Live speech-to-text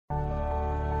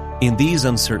In these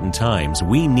uncertain times,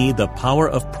 we need the power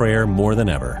of prayer more than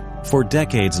ever. For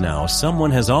decades now,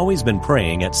 someone has always been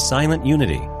praying at Silent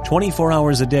Unity, 24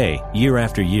 hours a day, year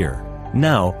after year.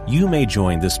 Now, you may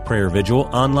join this prayer vigil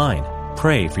online.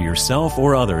 Pray for yourself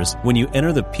or others when you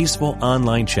enter the peaceful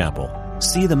online chapel.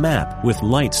 See the map with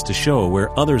lights to show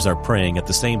where others are praying at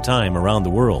the same time around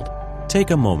the world. Take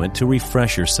a moment to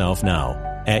refresh yourself now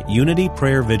at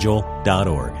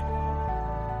unityprayervigil.org.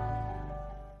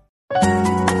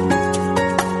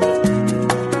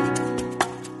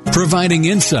 Providing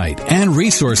insight and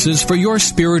resources for your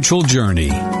spiritual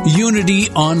journey. Unity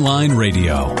Online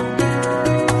Radio.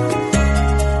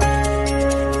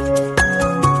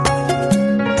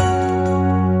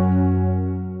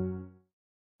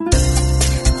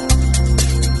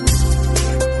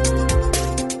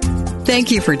 Thank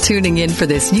you for tuning in for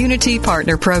this Unity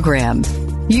Partner Program.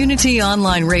 Unity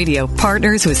Online Radio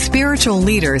partners with spiritual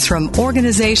leaders from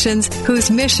organizations whose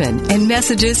mission and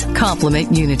messages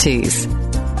complement Unity's.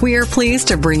 We are pleased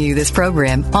to bring you this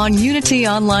program on Unity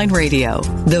Online Radio,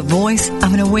 the voice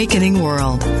of an awakening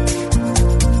world.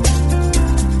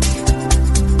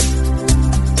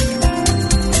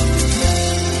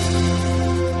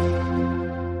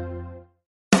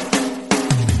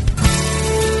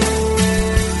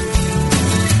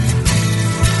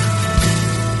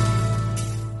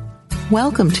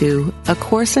 Welcome to A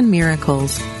Course in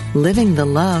Miracles, Living the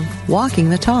Love,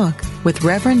 Walking the Talk, with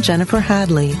Reverend Jennifer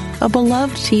Hadley, a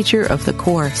beloved teacher of the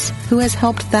Course who has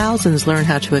helped thousands learn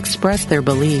how to express their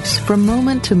beliefs from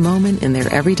moment to moment in their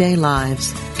everyday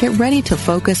lives. Get ready to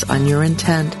focus on your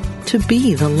intent to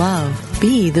be the love,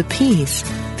 be the peace,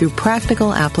 through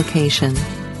practical application.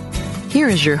 Here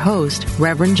is your host,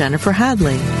 Reverend Jennifer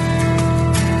Hadley.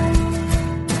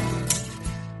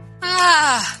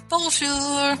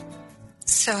 Bonjour.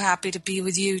 So happy to be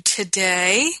with you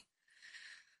today.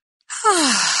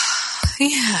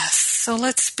 Yes, so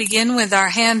let's begin with our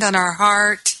hand on our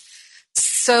heart.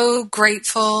 So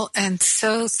grateful and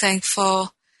so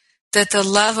thankful that the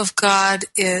love of God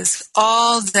is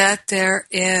all that there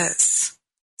is.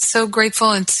 So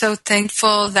grateful and so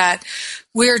thankful that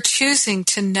we're choosing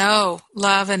to know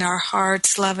love in our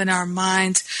hearts, love in our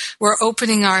minds. We're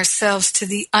opening ourselves to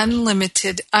the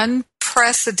unlimited,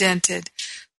 unprecedented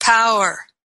power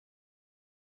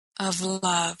of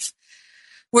love.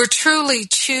 We're truly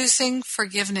choosing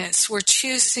forgiveness. We're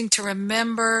choosing to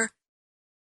remember,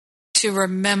 to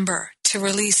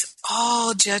release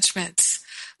all judgments,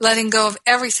 letting go of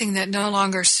everything that no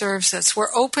longer serves us.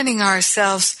 We're opening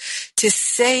ourselves to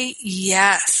say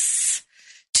yes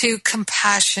to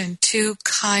compassion, to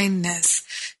kindness,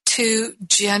 to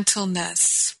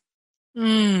gentleness.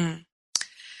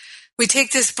 We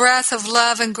take this breath of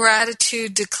love and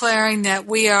gratitude, declaring that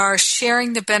we are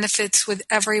sharing the benefits with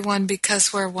everyone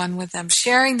because we're one with them,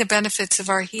 sharing the benefits of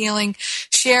our healing,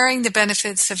 sharing the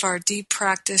benefits of our deep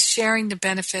practice, sharing the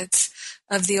benefits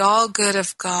of the all good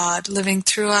of God living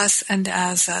through us and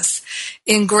as us.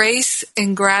 In grace,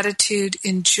 in gratitude,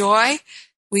 in joy,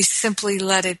 we simply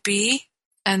let it be,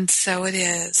 and so it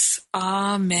is.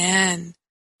 Amen.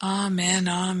 Amen.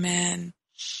 Amen.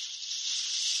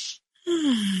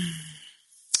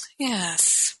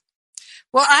 Yes.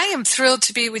 Well, I am thrilled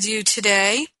to be with you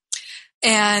today,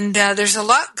 and there's a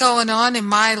lot going on in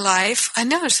my life. I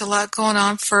know there's a lot going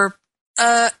on for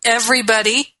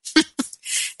everybody.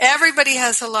 Everybody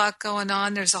has a lot going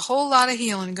on. There's a whole lot of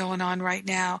healing going on right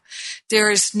now. There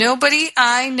is nobody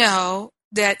I know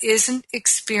that isn't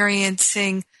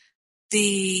experiencing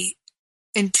the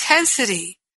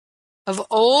intensity of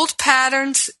old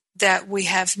patterns that we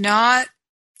have not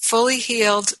fully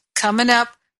healed coming up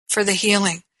for the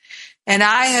healing. And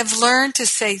I have learned to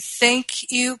say,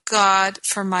 thank you, God,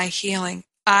 for my healing.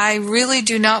 I really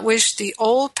do not wish the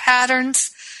old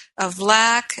patterns of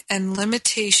lack and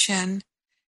limitation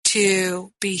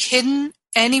to be hidden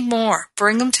anymore.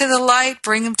 Bring them to the light,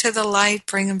 bring them to the light,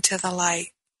 bring them to the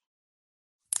light.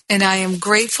 And I am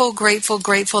grateful, grateful,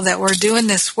 grateful that we're doing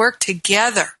this work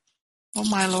together. Oh,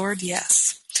 my Lord,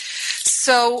 yes.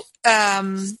 So,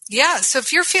 so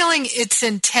if you're feeling it's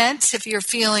intense, if you're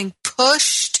feeling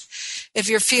pushed, if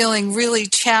you're feeling really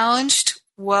challenged,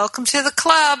 welcome to the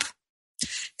club,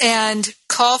 and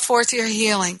call forth your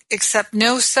healing. Accept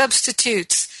no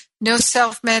substitutes, no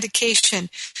self-medication.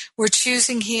 We're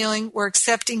choosing healing. We're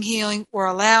accepting healing. We're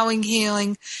allowing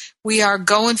healing. We are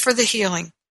going for the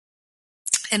healing.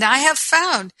 And I have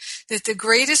found that the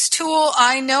greatest tool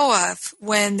I know of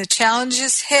when the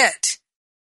challenges hit,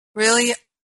 really,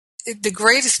 the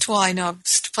greatest tool I know of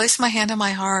is to place my hand on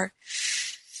my heart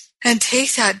and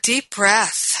take that deep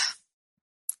breath.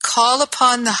 Call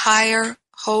upon the higher,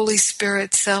 Holy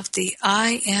Spirit self, the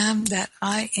I am that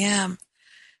I am.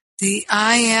 The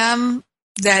I am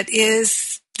that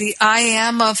is the I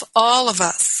am of all of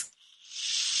us.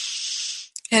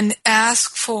 And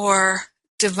ask for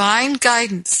divine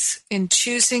guidance in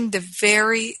choosing the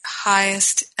very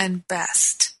highest and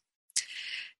best.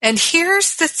 And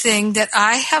here's the thing that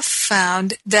I have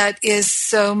found that is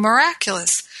so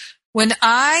miraculous. When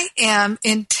I am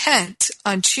intent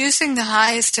on choosing the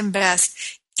highest and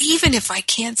best, even if I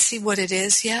can't see what it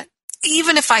is yet,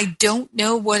 even if I don't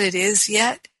know what it is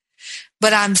yet,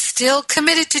 but I'm still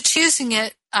committed to choosing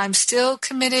it, I'm still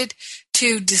committed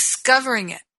to discovering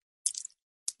it,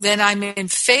 then I'm in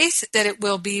faith that it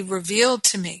will be revealed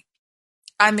to me.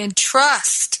 I'm in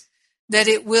trust that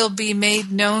it will be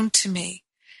made known to me.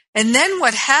 And then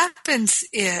what happens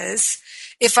is,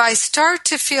 if I start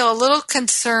to feel a little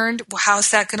concerned, well, how's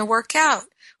that going to work out?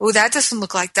 Oh, that doesn't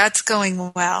look like that's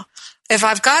going well. If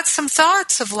I've got some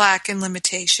thoughts of lack and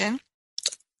limitation,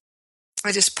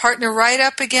 I just partner right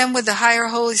up again with the higher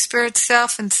Holy Spirit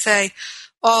self and say,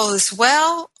 all is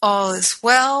well, all is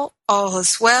well, all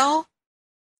is well.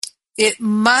 It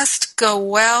must go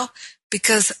well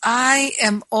because I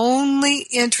am only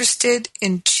interested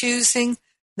in choosing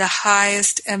the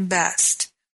highest and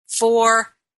best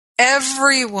for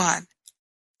everyone.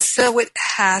 So it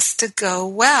has to go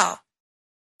well.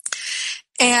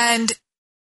 And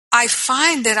I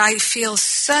find that I feel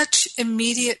such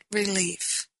immediate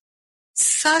relief.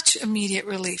 Such immediate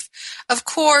relief. Of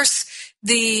course,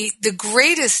 the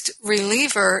greatest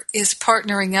reliever is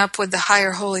partnering up with the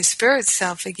higher Holy Spirit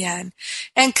self again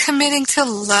and committing to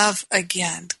love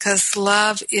again, because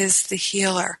love is the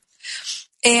healer.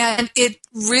 And it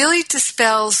really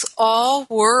dispels all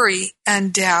worry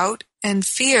and doubt and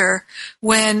fear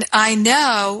when I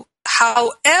know,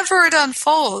 however it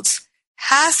unfolds,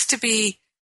 has to be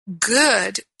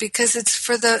good because it's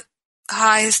for the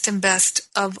highest and best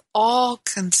of all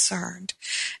concerned.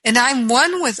 And I'm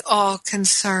one with all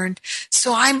concerned,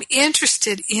 so I'm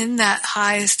interested in that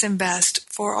highest and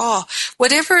best for all.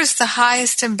 Whatever is the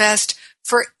highest and best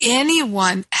for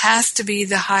anyone has to be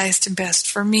the highest and best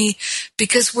for me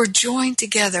because we're joined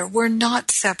together. We're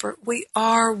not separate. We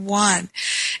are one.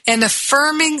 And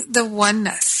affirming the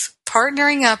oneness,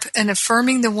 partnering up and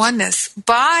affirming the oneness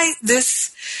by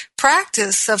this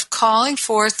practice of calling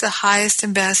forth the highest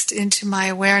and best into my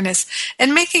awareness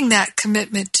and making that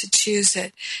commitment to choose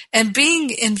it and being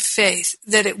in faith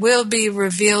that it will be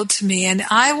revealed to me and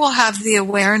I will have the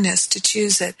awareness to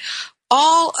choose it.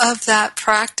 All of that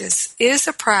practice is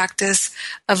a practice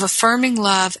of affirming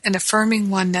love and affirming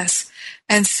oneness.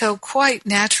 And so quite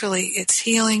naturally, it's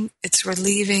healing, it's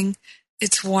relieving,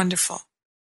 it's wonderful.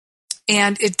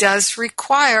 And it does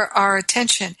require our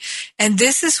attention. And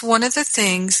this is one of the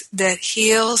things that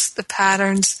heals the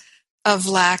patterns of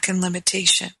lack and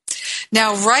limitation.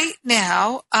 Now, right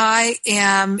now, I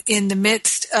am in the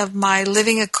midst of my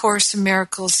Living A Course in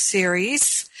Miracles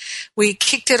series. We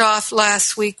kicked it off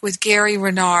last week with Gary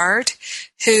Renard,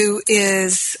 who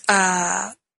is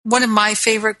one of my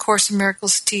favorite Course in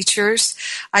Miracles teachers.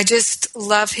 I just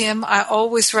love him. I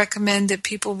always recommend that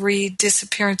people read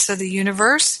Disappearance of the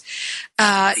Universe.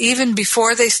 Even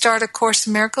before they start A Course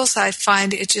in Miracles, I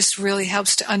find it just really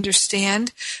helps to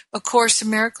understand A Course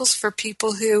in Miracles for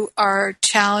people who are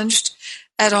challenged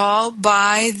at all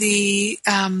by the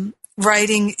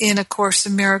writing in A Course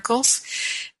in Miracles.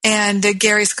 And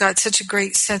Gary's got such a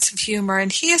great sense of humor,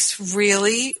 and he has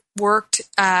really worked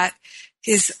at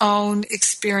his own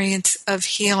experience of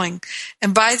healing.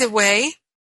 And by the way,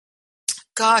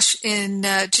 gosh, in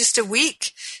just a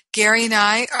week, Gary and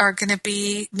I are going to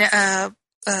be,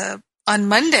 on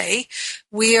Monday,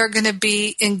 we are going to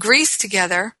be in Greece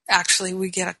together. Actually,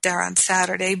 we get up there on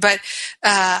Saturday, but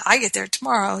I get there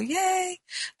tomorrow. Yay!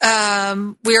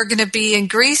 We are going to be in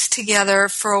Greece together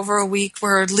for over a week.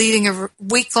 We're leading a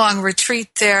week-long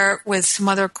retreat there with some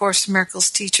other Course in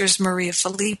Miracles teachers, Maria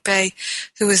Felipe,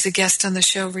 who was a guest on the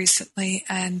show recently,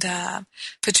 and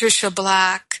Patricia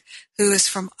Black, who is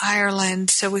from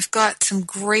Ireland. So we've got some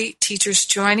great teachers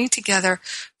joining together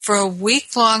for a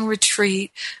week-long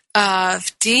retreat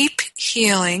of deep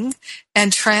healing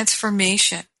and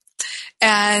transformation.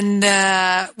 And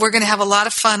we're going to have a lot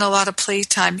of fun, a lot of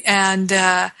playtime. And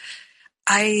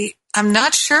I'm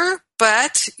not sure,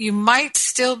 but you might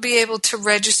still be able to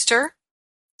register.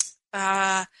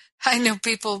 I know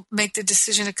people make the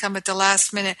decision to come at the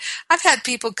last minute. I've had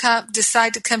people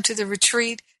decide to come to the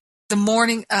retreat the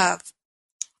morning of.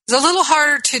 It's a little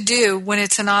harder to do when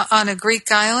it's on a Greek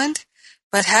island,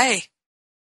 but hey,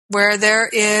 where there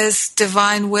is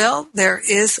divine will, there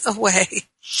is a way.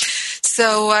 So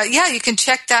So, you can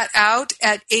check that out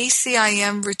at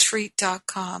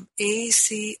acimretreat.com,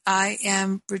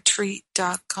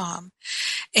 acimretreat.com.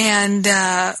 And,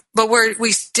 but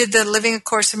we did the Living A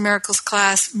Course in Miracles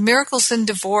class, Miracles in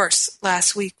Divorce,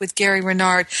 last week with Gary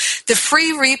Renard. The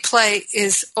free replay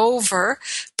is over,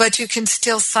 but you can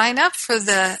still sign up for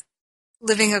the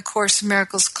Living A Course in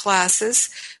Miracles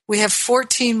classes. We have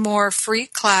 14 more free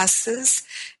classes.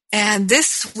 And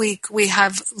this week we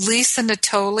have Lisa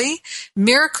Natoli,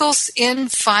 Miracles in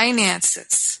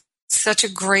Finances. Such a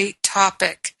great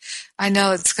topic. I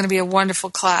know it's going to be a wonderful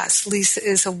class. Lisa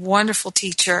is a wonderful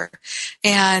teacher,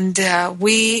 and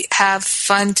we have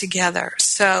fun together.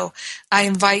 So I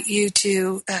invite you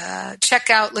to check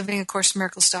out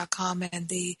livingacoursemiracles.com and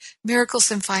the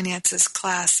Miracles in Finances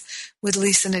class with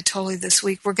Lisa Natoli this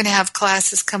week. We're going to have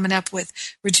classes coming up with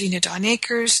Regina Dawn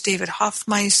Akers, David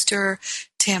Hoffmeister,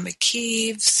 Tammy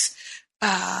Keeves,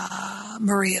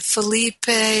 Maria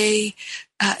Felipe,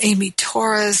 Amy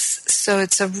Torres. So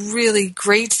it's a really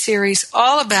great series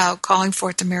all about calling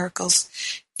forth the miracles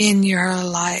in your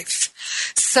life.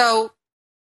 So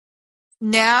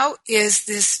now is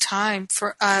this time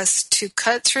for us to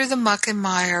cut through the muck and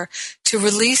mire, to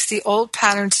release the old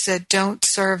patterns that don't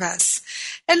serve us.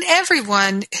 And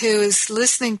everyone who is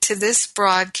listening to this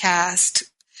broadcast,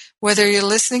 whether you're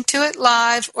listening to it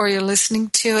live or you're listening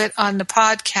to it on the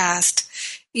podcast,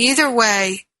 either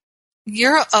way,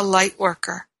 you're a light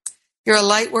worker. You're a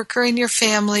light worker in your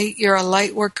family. You're a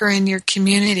light worker in your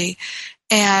community.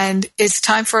 And it's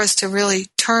time for us to really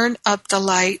turn up the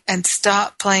light and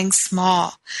stop playing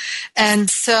small.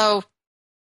 And so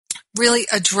really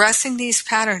addressing these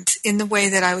patterns in the way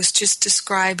that I was just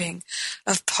describing,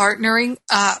 of partnering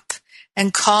up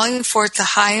and calling forth the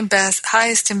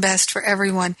highest and best for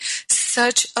everyone.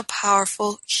 Such a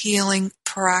powerful healing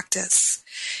practice.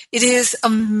 It is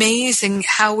amazing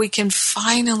how we can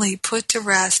finally put to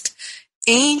rest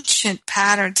ancient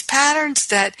patterns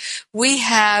that we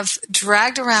have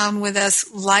dragged around with us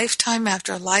lifetime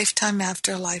after lifetime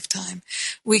after lifetime.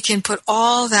 We can put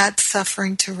all that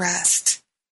suffering to rest.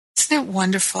 Isn't it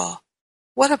wonderful?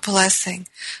 What a blessing.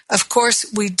 Of course,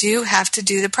 we do have to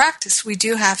do the practice. We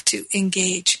do have to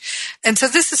engage. And so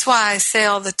this is why I say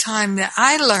all the time that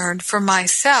I learned for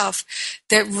myself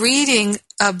that reading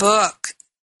a book,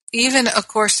 even A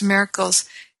Course in Miracles,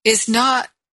 is not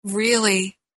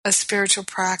really a spiritual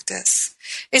practice.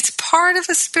 It's part of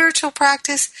a spiritual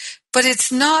practice, but it's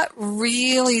not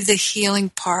really the healing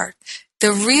part.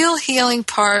 The real healing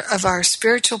part of our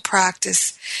spiritual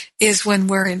practice is when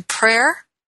we're in prayer,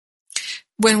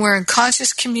 when we're in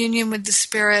conscious communion with the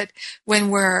Spirit, when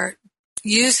we're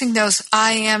using those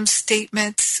I am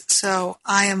statements. So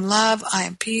I am love, I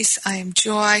am peace, I am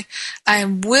joy, I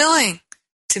am willing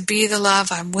to be the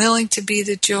love, I'm willing to be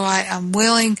the joy, I'm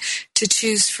willing to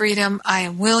choose freedom, I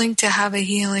am willing to have a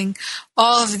healing.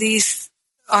 All of these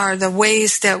are the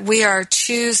ways that we are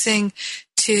choosing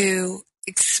to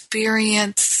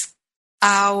experience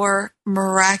our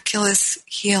miraculous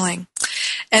healing.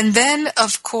 And then,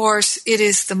 of course, it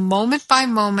is the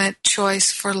moment-by-moment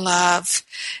choice for love.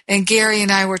 And Gary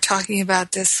and I were talking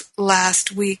about this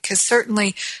last week, because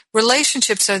certainly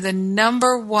relationships are the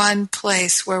number one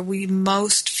place where we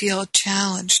most feel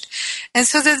challenged. And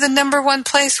so they're the number one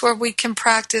place where we can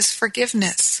practice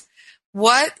forgiveness.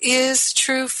 What is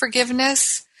true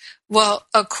forgiveness? Well,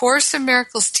 A Course in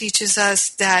Miracles teaches us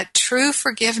that true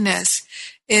forgiveness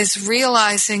is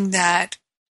realizing that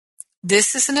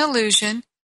this is an illusion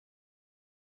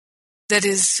that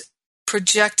is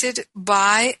projected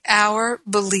by our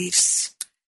beliefs.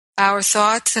 Our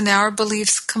thoughts and our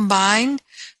beliefs combine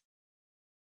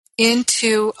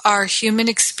into our human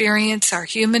experience, our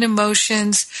human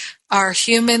emotions, our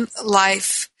human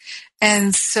life.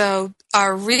 And so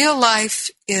our real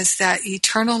life is that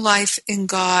eternal life in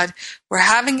God. We're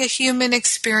having a human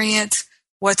experience.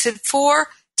 What's it for?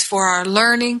 It's for our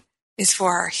learning. It's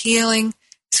for our healing.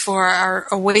 It's for our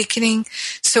awakening.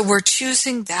 So we're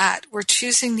choosing that. We're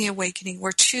choosing the awakening.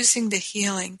 We're choosing the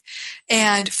healing.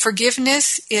 And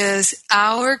forgiveness is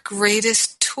our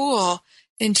greatest tool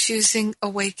in choosing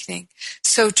awakening.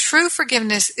 So true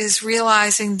forgiveness is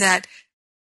realizing that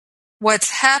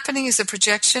what's happening is a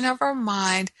projection of our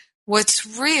mind. What's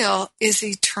real is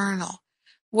eternal.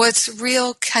 What's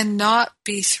real cannot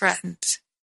be threatened.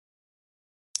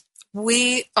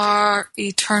 We are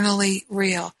eternally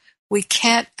real. We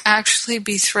can't actually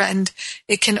be threatened.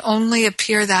 It can only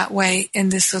appear that way in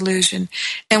this illusion.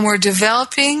 And we're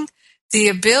developing the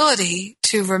ability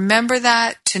to remember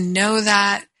that, to know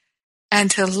that,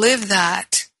 and to live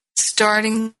that,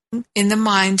 starting in the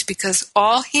mind, because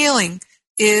all healing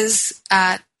is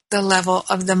at the level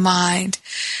of the mind.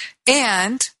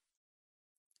 And,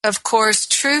 of course,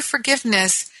 true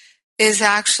forgiveness is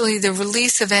actually the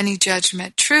release of any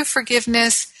judgment. True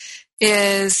forgiveness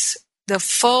is the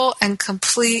full and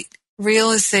complete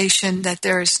realization that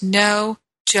there is no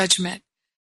judgment,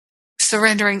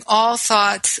 surrendering all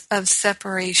thoughts of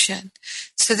separation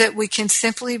so that we can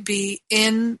simply be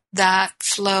in that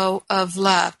flow of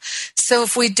love. So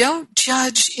if we don't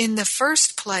judge in the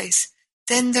first place,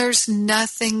 then there's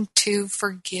nothing to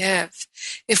forgive.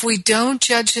 If we don't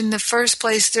judge in the first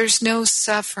place, there's no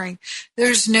suffering,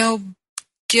 there's no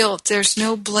guilt, there's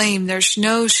no blame, there's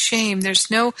no shame, there's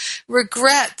no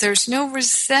regret, there's no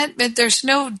resentment, there's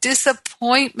no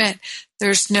disappointment,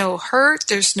 there's no hurt,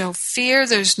 there's no fear,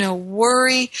 there's no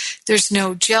worry, there's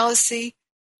no jealousy.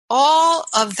 All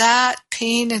of that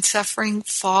pain and suffering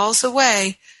falls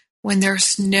away when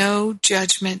there's no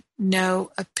judgment,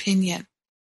 no opinion.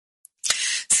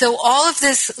 So all of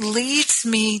this leads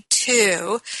me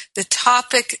to the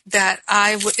topic that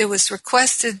it was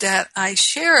requested that I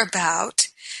share about,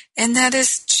 and that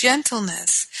is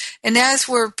gentleness. And as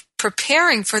we're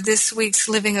preparing for this week's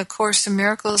Living A Course in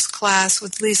Miracles class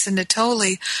with Lisa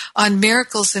Natoli on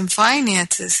miracles and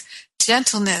finances,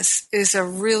 gentleness is a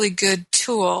really good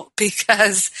tool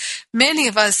because many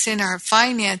of us in our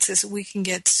finances, we can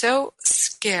get so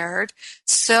scared,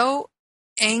 so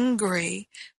angry,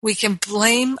 we can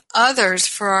blame others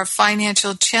for our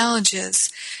financial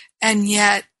challenges, and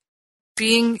yet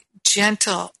being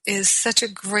gentle is such a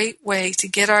great way to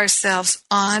get ourselves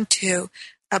onto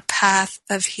a path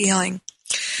of healing.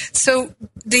 So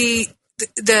the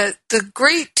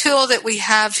great tool that we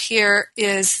have here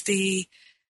is the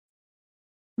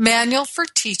Manual for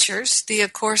Teachers, the A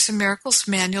Course in Miracles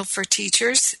Manual for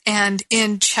Teachers, and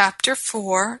in Chapter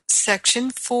 4,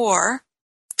 Section 4,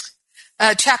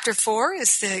 Chapter 4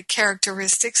 is the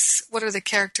characteristics. What are the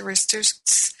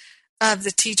characteristics of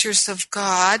the teachers of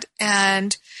God?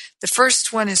 And the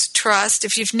first one is trust.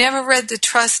 If you've never read the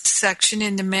trust section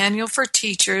in the Manual for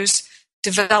Teachers,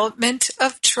 Development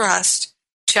of Trust,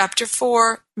 Chapter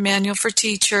 4, Manual for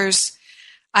Teachers,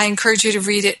 I encourage you to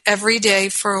read it every day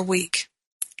for a week.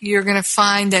 You're going to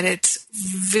find that it's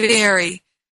very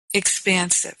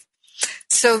expansive.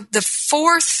 So the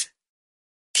fourth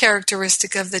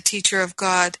characteristic of the teacher of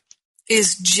God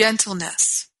is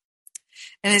gentleness.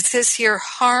 And it says here,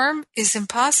 harm is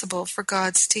impossible for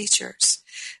God's teachers.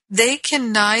 They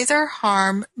can neither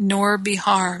harm nor be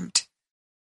harmed.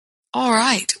 All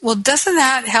right. Well, doesn't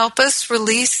that help us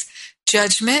release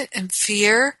judgment and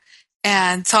fear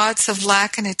and thoughts of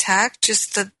lack and attack?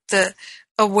 Just the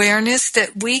awareness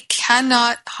that we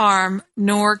cannot harm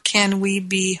nor can we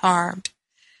be harmed.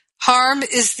 Harm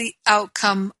is the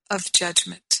outcome of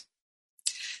judgment.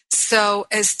 So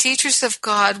as teachers of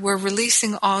God, we're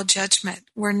releasing all judgment.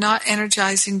 We're not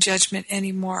energizing judgment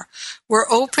anymore. We're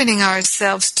opening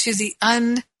ourselves to the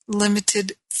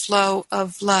unlimited flow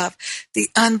of love, the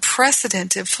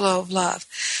unprecedented flow of love.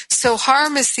 So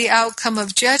harm is the outcome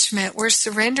of judgment. We're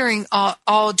surrendering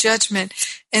all judgment,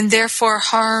 and therefore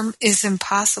harm is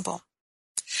impossible.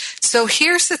 So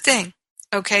here's the thing.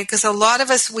 Okay, because a lot of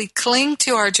us, we cling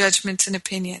to our judgments and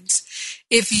opinions.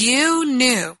 If you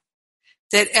knew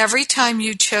that every time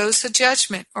you chose a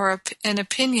judgment or an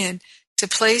opinion to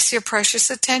place your precious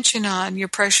attention on, your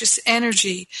precious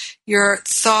energy, your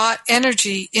thought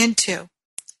energy into,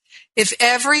 if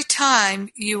every time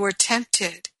you were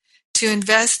tempted to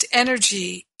invest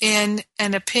energy in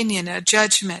an opinion, a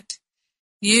judgment,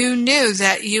 you knew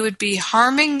that you would be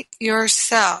harming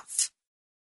yourself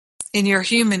in your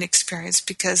human experience,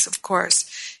 because, of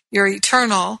course, your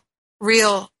eternal,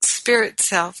 real spirit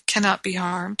self cannot be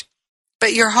harmed.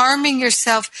 But you're harming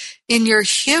yourself in your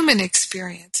human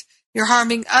experience. You're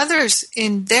harming others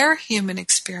in their human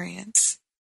experience.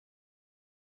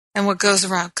 And what goes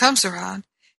around comes around.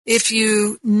 If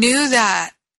you knew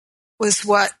that was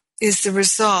what is the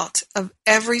result of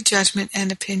every judgment and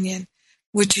opinion,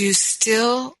 would you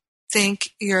still think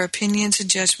your opinions and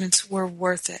judgments were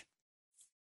worth it?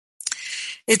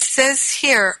 It says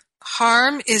here,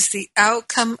 harm is the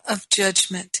outcome of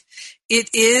judgment. It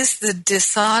is the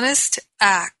dishonest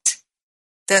act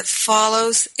that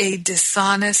follows a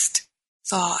dishonest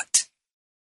thought.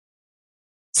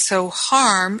 So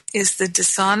harm is the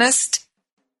dishonest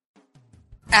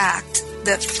act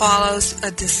that follows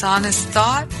a dishonest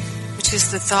thought, which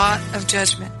is the thought of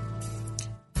judgment.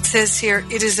 It says here,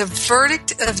 it is a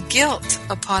verdict of guilt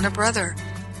upon a brother,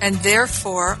 and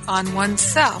therefore on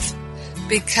oneself,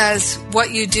 because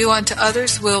what you do unto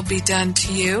others will be done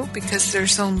to you, because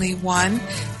there's only one.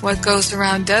 What goes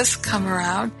around does come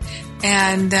around,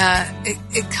 and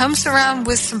it comes around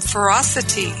with some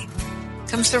ferocity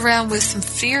comes around with some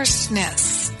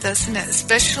fierceness, doesn't it?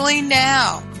 Especially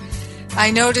now.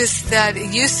 I noticed that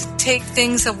it used to take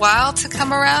things a while to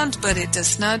come around, but it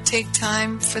does not take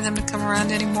time for them to come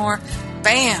around anymore.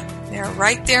 Bam! They're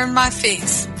right there in my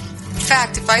face. In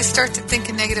fact, if I start to think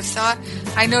a negative thought,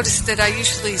 I notice that I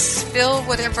usually spill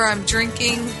whatever I'm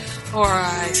drinking, or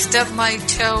I stub my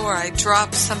toe, or I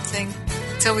drop something.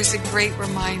 It's always a great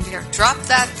reminder. Drop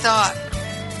that thought.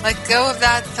 Let go of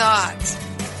that thought.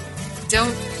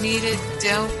 Don't need it,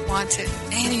 don't want it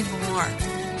anymore.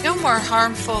 No more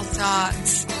harmful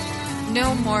thoughts.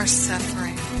 No more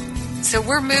suffering. So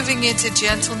we're moving into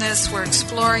gentleness. We're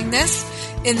exploring this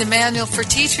in the Manual for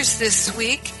Teachers this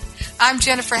week. I'm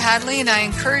Jennifer Hadley, and I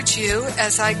encourage you,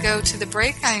 as I go to the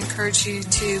break, I encourage you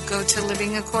to go to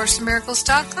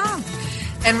livingacourseofmiracles.com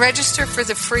and register for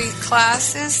the free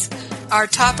classes. Our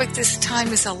topic this time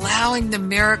is allowing the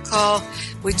miracle.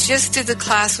 We just did the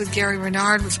class with Gary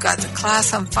Renard. We've got the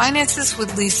class on finances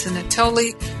with Lisa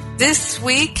Natoli this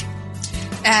week.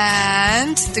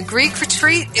 And the Greek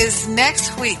retreat is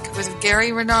next week with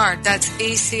Gary Renard. That's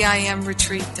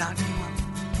acimretreat.com.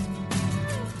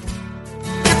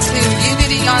 To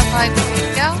Unity Online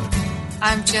Radio,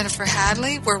 I'm Jennifer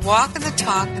Hadley. We're walking the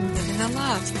talk and living the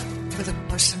love with A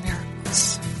Course in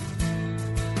Miracles.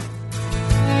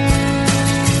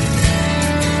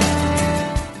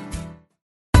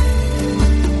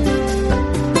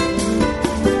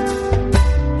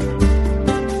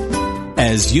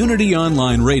 As Unity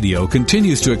Online Radio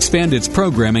continues to expand its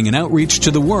programming and outreach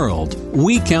to the world,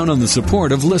 we count on the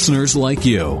support of listeners like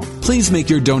you. Please make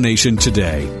your donation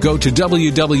today. Go to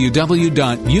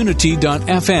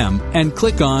www.unity.fm and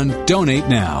click on Donate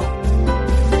Now.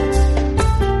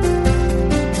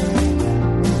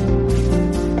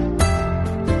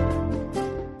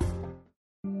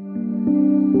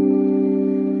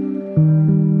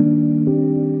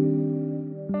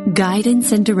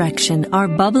 Guidance and direction are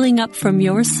bubbling up from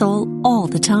your soul all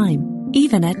the time,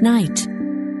 even at night.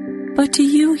 But do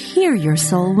you hear your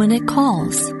soul when it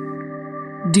calls?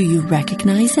 Do you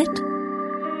recognize it?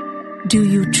 Do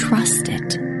you trust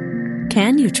it?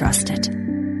 Can you trust it?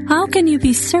 How can you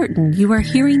be certain you are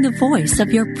hearing the voice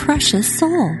of your precious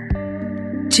soul?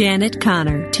 Janet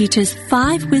Connor teaches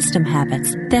 5 wisdom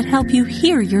habits that help you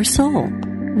hear your soul,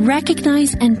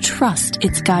 recognize and trust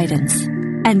its guidance,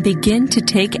 and begin to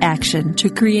take action to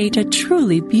create a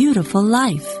truly beautiful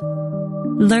life.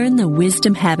 Learn the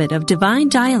wisdom habit of divine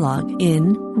dialogue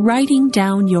in Writing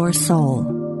Down Your Soul.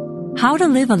 How to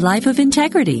live a life of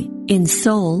integrity in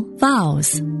Soul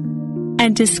Vows.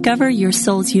 And discover your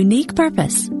soul's unique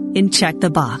purpose in Check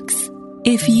the Box.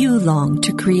 If you long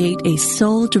to create a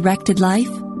soul-directed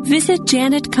life, visit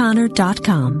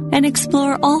janetconnor.com and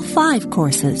explore all 5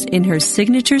 courses in her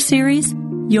signature series,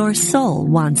 Your Soul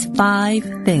Wants 5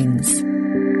 Things.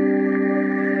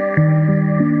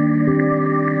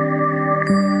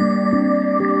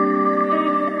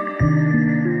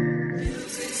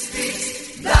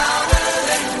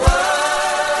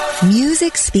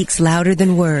 Music Speaks Louder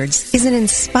Than Words is an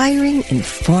inspiring,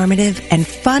 informative, and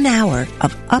fun hour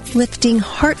of uplifting,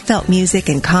 heartfelt music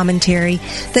and commentary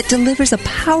that delivers a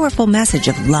powerful message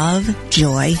of love,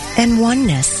 joy, and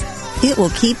oneness. It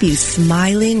will keep you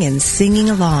smiling and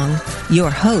singing along. Your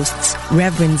hosts,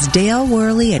 Reverends Dale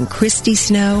Worley and Christy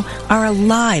Snow, are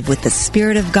alive with the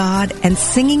Spirit of God and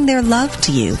singing their love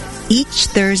to you each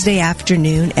Thursday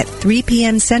afternoon at 3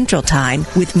 p.m. Central Time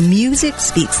with Music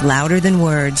Speaks Louder Than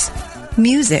Words.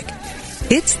 Music.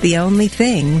 It's the only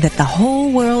thing that the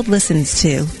whole world listens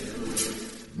to.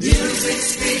 Music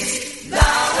speaks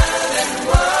louder than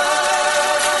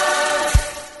words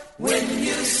when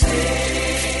you sing.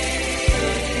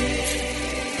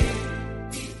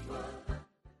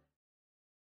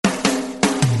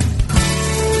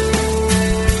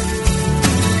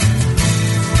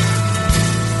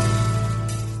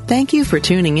 Thank you for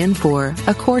tuning in for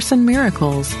A Course in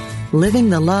Miracles, Living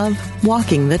the Love,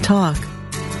 Walking the Talk.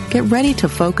 Get ready to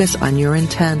focus on your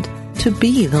intent to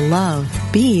be the love,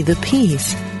 be the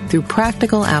peace, through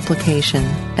practical application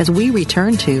as we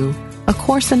return to A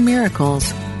Course in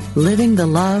Miracles, Living the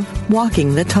Love,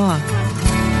 Walking the Talk.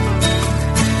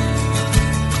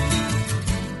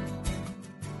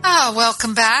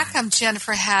 Welcome back. I'm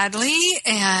Jennifer Hadley,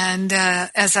 and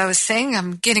as I was saying,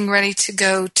 I'm getting ready to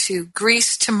go to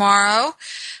Greece tomorrow,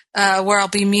 where I'll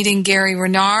be meeting Gary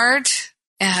Renard,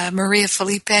 Maria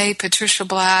Felipe, Patricia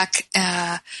Black,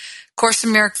 4 Course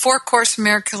in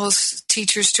Miracles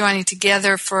teachers joining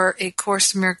together for a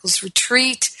Course in Miracles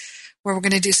retreat, where we're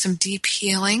going to do some deep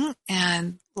healing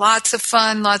and lots of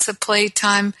fun, lots of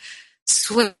playtime,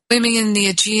 swimming in the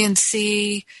Aegean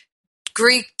Sea,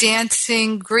 Greek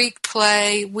dancing, Greek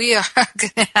play. We are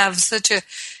going to have such a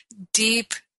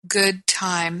deep, good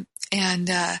time. And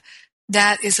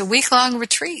that is a week-long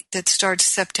retreat that starts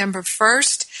September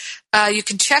 1st. You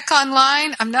can check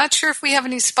online. I'm not sure if we have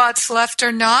any spots left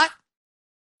or not.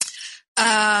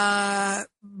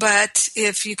 But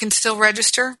if you can still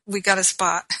register, we got a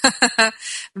spot. I'm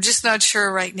just not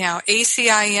sure right now.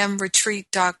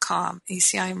 ACIMretreat.com,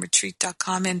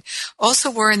 ACIMretreat.com. And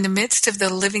also we're in the midst of the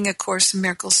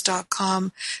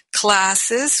LivingACourseInMiracles.com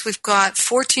classes. We've got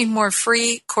 14 more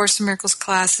free Course in Miracles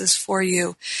classes for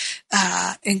you,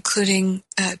 including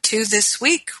 2 this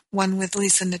week, one with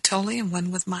Lisa Natoli and one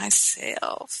with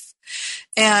myself.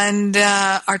 And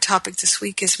our topic this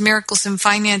week is miracles and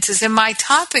finances. And my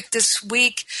topic this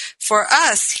week for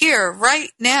us here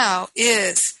right now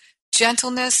is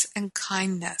gentleness and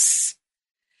kindness.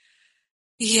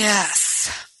 Yes.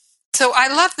 So I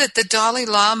love that the Dalai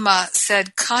Lama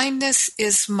said, kindness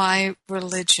is my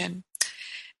religion.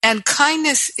 And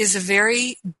kindness is a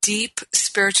very deep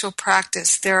spiritual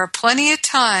practice. There are plenty of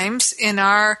times in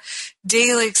our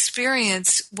daily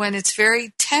experience when it's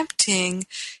very tempting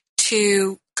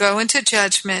to go into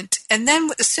judgment. And then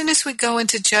as soon as we go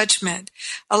into judgment,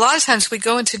 a lot of times we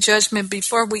go into judgment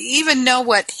before we even know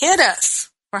what hit us,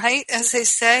 right? As they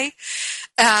say,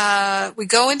 we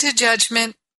go into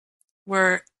judgment.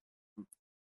 We're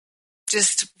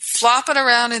just flopping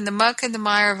around in the muck and the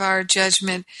mire of our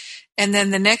judgment. And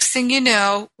then the next thing you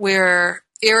know, we're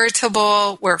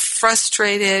irritable, we're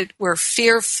frustrated, we're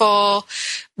fearful,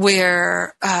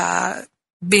 we're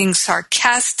being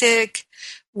sarcastic,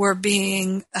 we're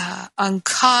being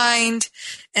unkind.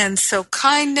 And so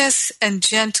kindness and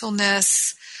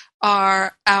gentleness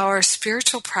are our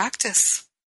spiritual practice.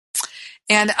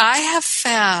 And I have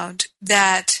found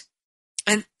that,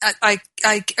 and I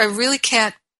really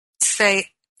can't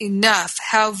say enough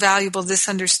how valuable this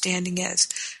understanding is.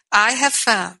 I have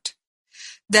found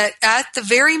that at the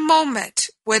very moment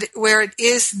where it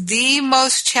is the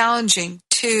most challenging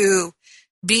to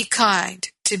be kind,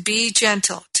 to be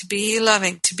gentle, to be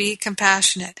loving, to be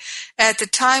compassionate, at the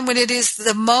time when it is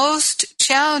the most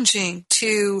challenging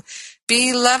to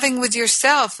be loving with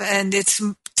yourself, and it's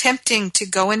tempting to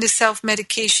go into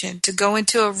self-medication, to go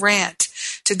into a rant,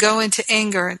 to go into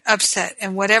anger and upset,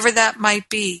 and whatever that might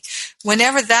be,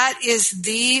 whenever that is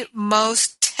the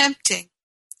most tempting,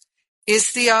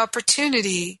 is the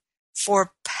opportunity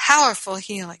for powerful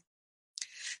healing.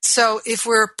 So if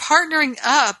we're partnering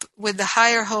up with the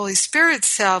higher Holy Spirit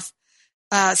self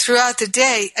throughout the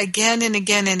day, again and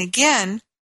again and again,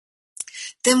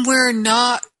 then we're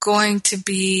not going to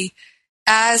be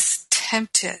as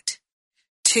tempted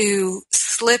to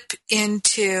slip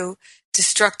into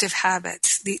destructive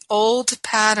habits, the old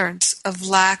patterns of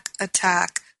lack,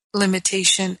 attack,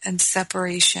 limitation, and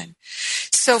separation.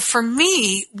 So for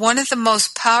me, one of the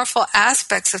most powerful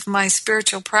aspects of my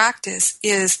spiritual practice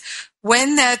is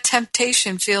when that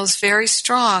temptation feels very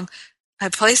strong, I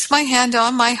place my hand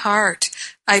on my heart.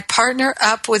 I partner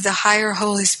up with the higher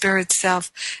Holy Spirit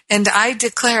self, and I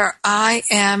declare, I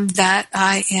am that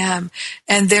I am.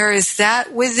 And there is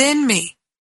that within me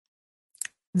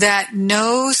that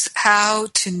knows how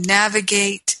to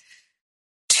navigate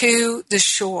to the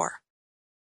shore.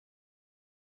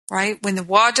 Right? When the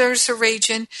waters are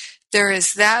raging, there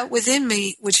is that within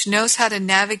me which knows how to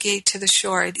navigate to the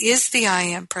shore. It is the I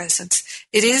Am presence.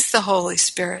 It is the Holy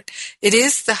Spirit. It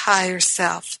is the higher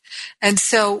self. And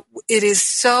so it is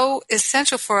so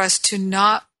essential for us to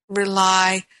not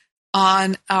rely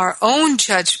on our own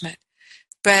judgment,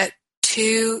 but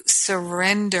to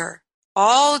surrender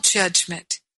all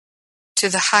judgment to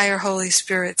the higher Holy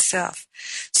Spirit self.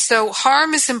 So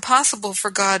harm is impossible for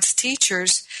God's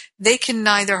teachers. They can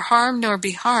neither harm nor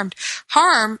be harmed.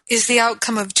 Harm is the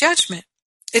outcome of judgment.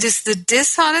 It is the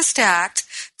dishonest act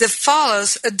that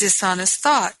follows a dishonest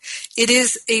thought. It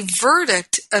is a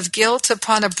verdict of guilt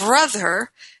upon a brother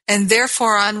and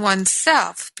therefore on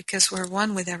oneself, because we're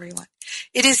one with everyone.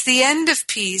 It is the end of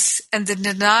peace and the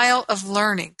denial of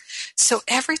learning. So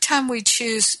every time we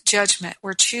choose judgment,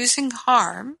 we're choosing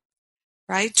harm,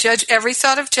 right? Every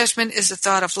thought of judgment is a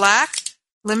thought of lack,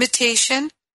 limitation,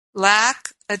 lack,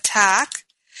 attack.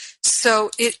 So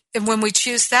and when we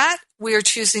choose that, we are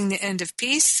choosing the end of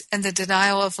peace and the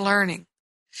denial of learning.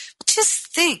 Just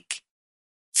think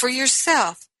for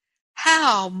yourself,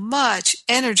 how much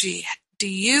energy do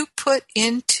you put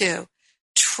into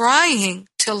trying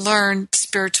to learn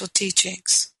spiritual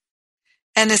teachings?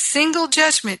 And a single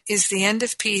judgment is the end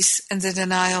of peace and the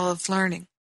denial of learning.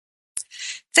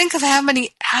 Think of how many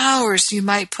hours you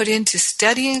might put into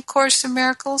studying A Course in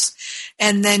Miracles,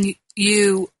 and then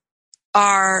you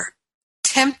are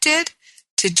tempted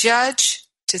to judge,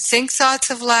 to think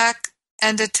thoughts of lack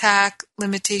and attack,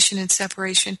 limitation and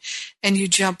separation. And you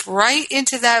jump right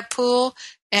into that pool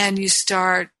and you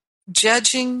start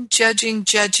judging.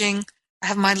 I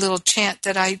have my little chant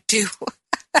that I do.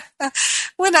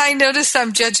 When I notice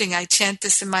I'm judging, I chant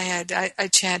this in my head. I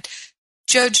chant,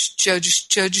 judge.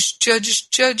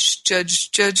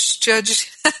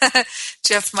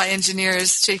 Jeff, my engineer,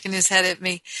 is shaking his head at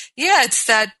me. Yeah, it's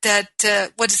that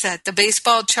what is that? The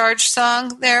baseball charge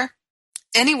song there?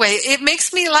 Anyway, it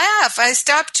makes me laugh. I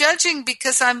stop judging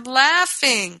because I'm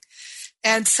laughing.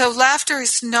 And so laughter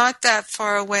is not that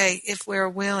far away if we're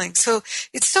willing. So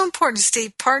it's so important to stay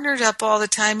partnered up all the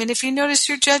time. And if you notice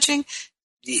you're judging,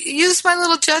 use my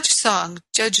little judge song.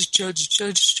 Judge.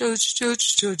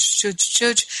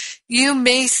 You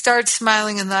may start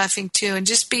smiling and laughing too, and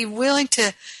just be willing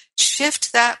to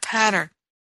shift that pattern.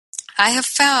 I have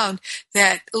found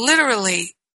that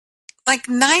literally like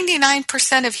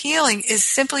 99% of healing is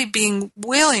simply being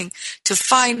willing to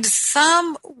find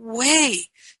some way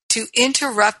to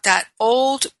interrupt that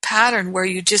old pattern where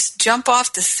you just jump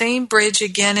off the same bridge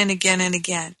again and again and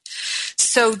again.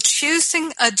 So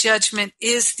choosing a judgment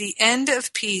is the end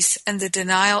of peace and the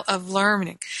denial of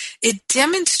learning. It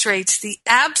demonstrates the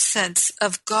absence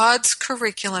of God's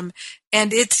curriculum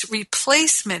and its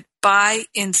replacement by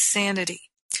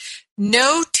insanity.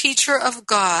 No teacher of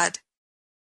God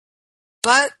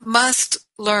but must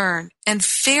learn, and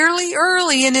fairly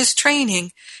early in his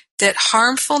training, that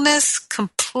harmfulness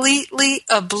completely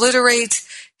obliterates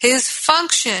his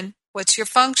function. What's your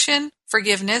function?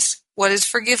 Forgiveness. What is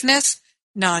forgiveness?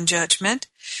 Non-judgment.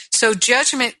 So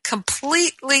judgment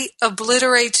completely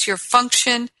obliterates your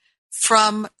function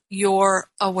from your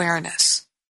awareness.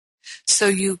 So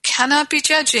you cannot be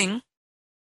judging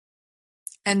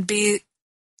and be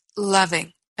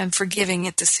loving and forgiving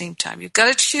at the same time. You've got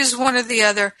to choose one or the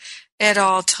other at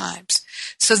all times.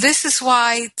 So this is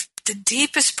why the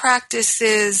deepest practice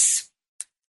is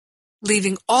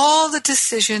leaving all the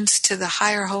decisions to the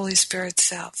higher Holy Spirit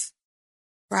self,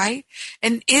 right?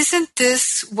 And isn't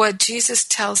this what Jesus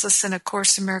tells us in A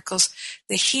Course in Miracles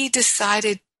that he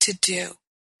decided to do?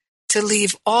 To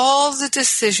leave all the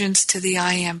decisions to the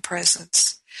I Am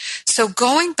presence. So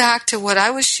going back to what I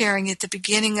was sharing at the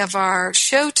beginning of our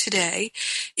show today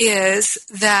is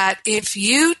that if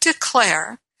you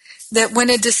declare that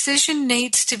when a decision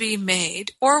needs to be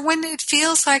made or when it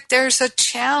feels like there's a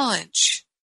challenge,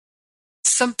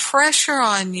 some pressure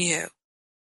on you,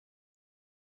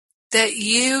 that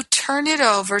you turn it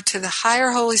over to the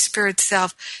higher Holy Spirit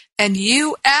self and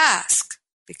you ask,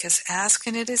 because ask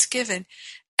and it is given,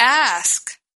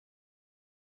 ask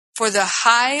for the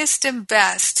highest and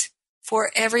best for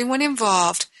everyone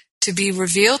involved to be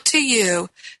revealed to you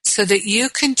so that you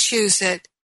can choose it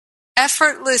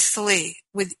effortlessly,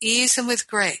 with ease and with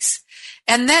grace.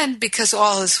 And then, because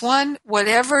all is one,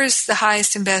 whatever is the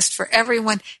highest and best for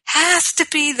everyone has to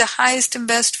be the highest and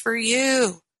best for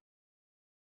you.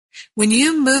 When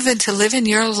you move into living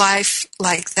your life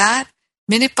like that,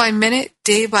 minute by minute,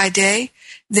 day by day,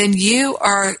 then you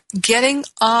are getting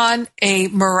on a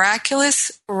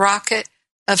miraculous rocket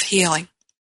of healing.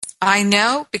 I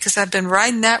know, because I've been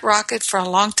riding that rocket for a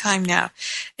long time now,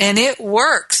 and it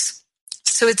works.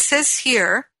 So it says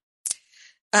here,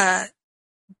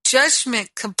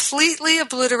 judgment completely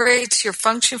obliterates your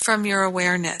function from your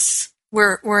awareness.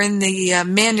 We're in the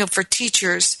Manual for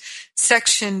Teachers,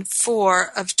 section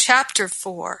 4 of chapter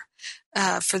 4,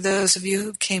 for those of you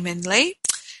who came in late.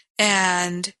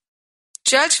 And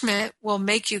judgment will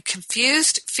make you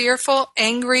confused, fearful,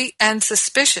 angry, and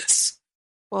suspicious.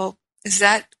 Well, is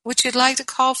that what you'd like to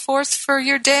call forth for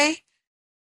your day?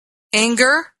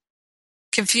 Anger,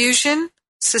 confusion,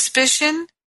 suspicion,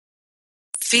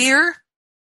 fear?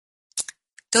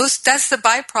 That's the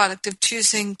byproduct of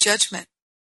choosing judgment.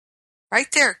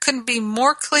 Right there. Couldn't be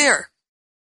more clear.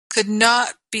 Could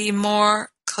not be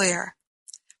more clear.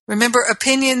 Remember,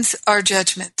 opinions are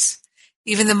judgments.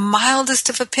 Even the mildest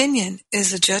of opinion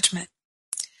is a judgment.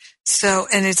 So,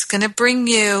 and it's going to bring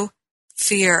you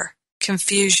fear,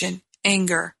 confusion,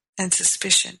 anger, and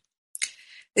suspicion.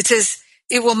 It says,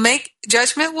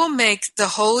 judgment will make the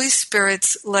Holy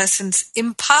Spirit's lessons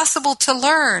impossible to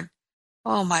learn.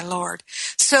 Oh, my Lord.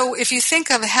 So if you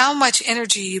think of how much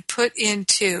energy you put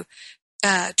into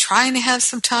trying to have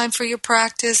some time for your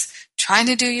practice, trying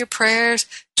to do your prayers,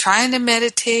 trying to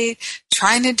meditate,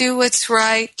 trying to do what's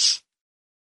right,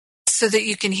 so that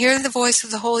you can hear the voice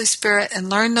of the Holy Spirit and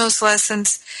learn those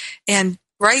lessons. And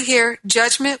right here,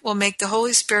 judgment will make the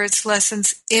Holy Spirit's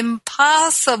lessons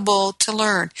impossible to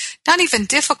learn. Not even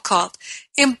difficult,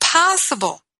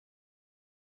 impossible.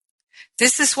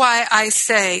 This is why I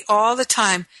say all the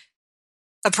time,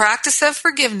 a practice of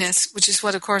forgiveness, which is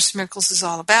what A Course in Miracles is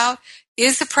all about,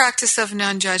 is the practice of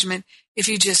non-judgment. If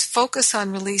you just focus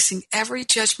on releasing every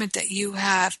judgment that you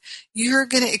have, you're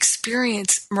going to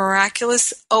experience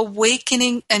miraculous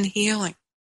awakening and healing.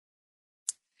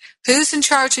 Who's in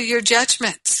charge of your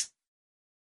judgments?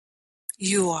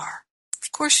 You are.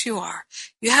 Of course you are.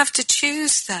 You have to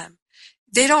choose them.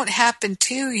 They don't happen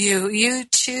to you. You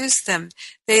choose them.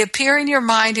 They appear in your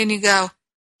mind and you go,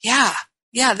 yeah,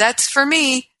 that's for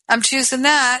me. I'm choosing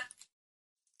that.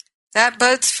 That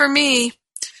boat's for me.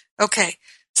 Okay,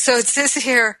 so it says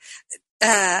here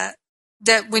that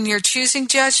when you're choosing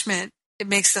judgment, it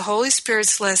makes the Holy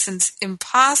Spirit's lessons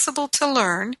impossible to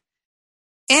learn,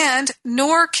 and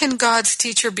nor can God's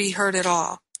teacher be heard at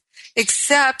all,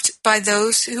 except by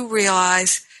those who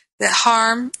realize that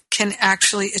harm can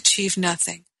actually achieve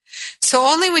nothing. So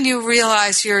only when you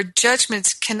realize your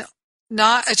judgments can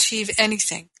not achieve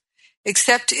anything,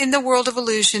 except in the world of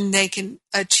illusion, they can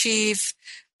achieve,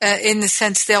 in the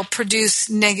sense they'll produce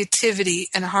negativity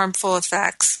and harmful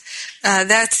effects.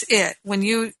 That's it. When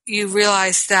you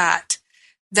realize that,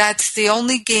 that's the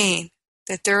only gain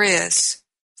that there is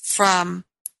from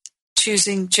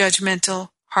choosing judgmental,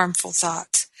 harmful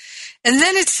thoughts. And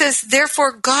then it says,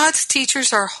 therefore, God's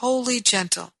teachers are wholly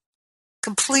gentle,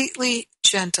 completely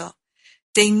gentle.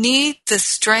 They need the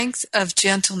strength of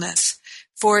gentleness,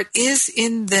 for it is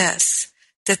in this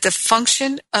that the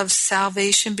function of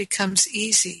salvation becomes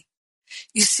easy.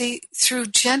 You see, through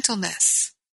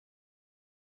gentleness,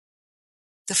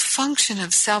 the function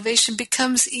of salvation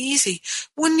becomes easy.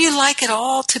 Wouldn't you like it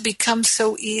all to become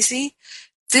so easy?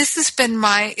 This has been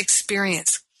my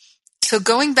experience. So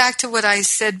going back to what I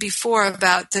said before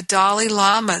about the Dalai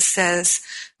Lama says,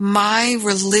 my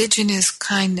religion is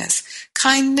kindness.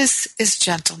 Kindness is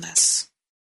gentleness.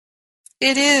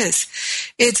 It is.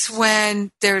 It's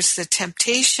when there's the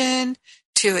temptation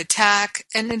to attack,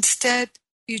 and instead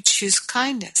you choose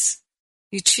kindness.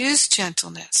 You choose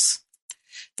gentleness.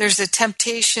 There's a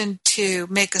temptation to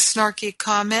make a snarky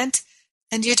comment,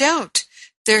 and you don't.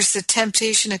 There's the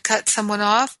temptation to cut someone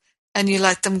off, and you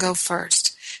let them go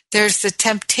first. There's the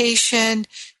temptation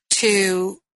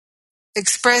to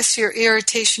express your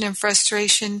irritation and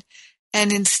frustration,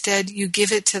 and instead you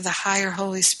give it to the higher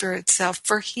Holy Spirit self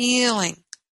for healing.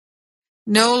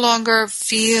 No longer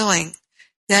feeling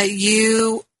that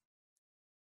you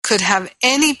could have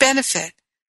any benefit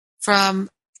from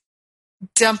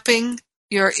dumping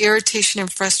your irritation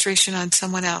and frustration on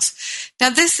someone else. Now,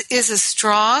 this is a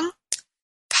strong,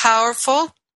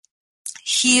 powerful,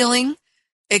 healing,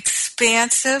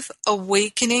 expansive,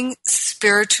 awakening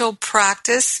spiritual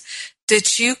practice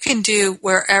that you can do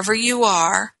wherever you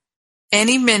are,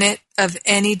 any minute of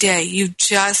any day. You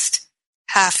just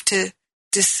have to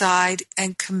decide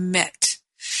and commit.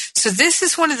 So this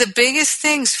is one of the biggest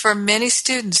things for many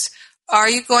students. Are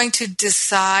you going to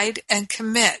decide and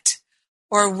commit,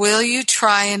 or will you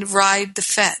try and ride the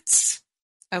fence?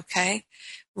 Okay?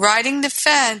 Riding the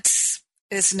fence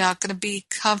is not going to be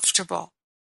comfortable.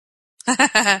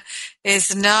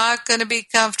 It's not going to be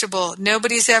comfortable.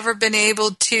 Nobody's ever been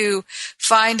able to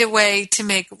find a way to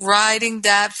make riding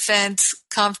that fence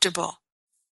comfortable.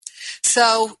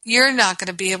 So you're not going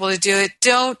to be able to do it.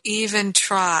 Don't even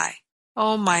try.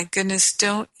 Oh my goodness,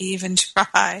 don't even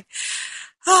try.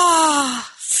 Oh,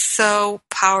 so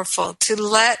powerful to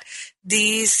let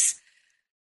these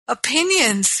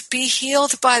opinions be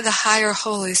healed by the higher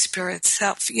Holy Spirit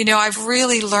self. You know, I've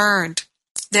really learned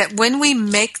that when we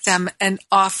make them an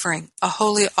offering, a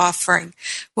holy offering,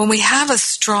 when we have a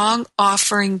strong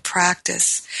offering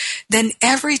practice, then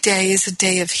every day is a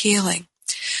day of healing.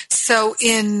 So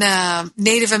in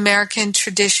Native American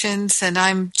traditions, and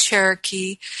I'm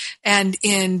Cherokee, and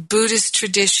in Buddhist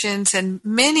traditions and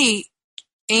many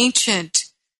ancient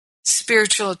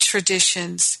spiritual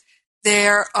traditions,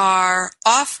 there are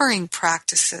offering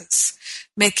practices,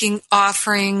 making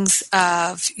offerings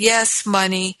of, yes,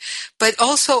 money, but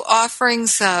also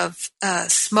offerings of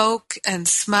smoke and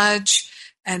smudge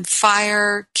and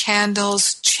fire,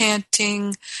 candles,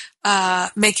 chanting,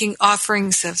 making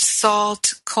offerings of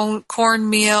salt,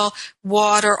 cornmeal,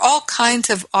 water, all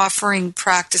kinds of offering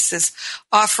practices,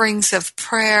 offerings of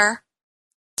prayer.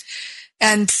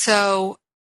 And so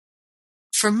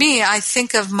for me, I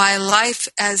think of my life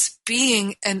as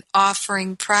being an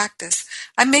offering practice.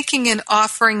 I'm making an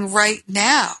offering right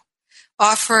now,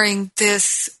 offering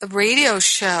this radio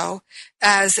show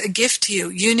as a gift to you.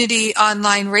 Unity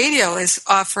Online Radio is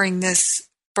offering this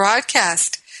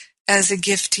broadcast as a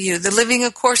gift to you. The Living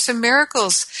A Course in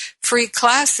Miracles free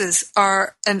classes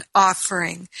are an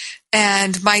offering.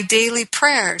 And my daily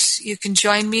prayers, you can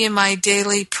join me in my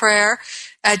daily prayer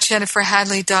at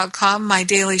jenniferhadley.com, my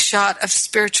daily shot of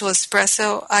spiritual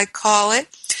espresso, I call it.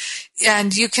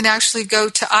 And you can actually go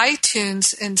to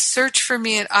iTunes and search for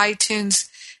me at iTunes,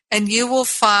 and you will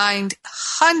find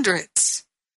hundreds,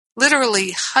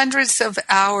 literally hundreds of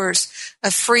hours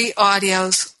of free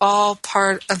audios, all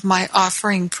part of my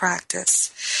offering practice.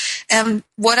 And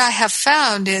what I have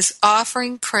found is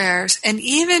offering prayers and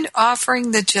even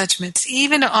offering the judgments,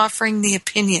 even offering the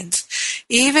opinions,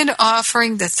 even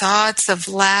offering the thoughts of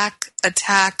lack,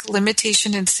 attack,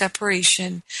 limitation, and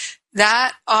separation,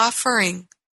 that offering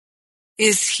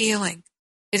is healing.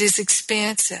 It is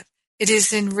expansive. It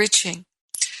is enriching.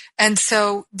 And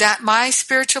so that my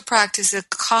spiritual practice is a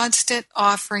constant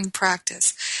offering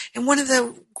practice. And one of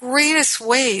the greatest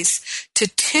ways to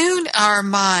tune our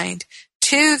mind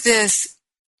to this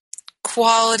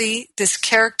quality, this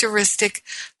characteristic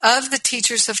of the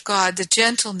teachers of God, the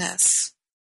gentleness,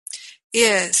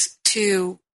 is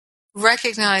to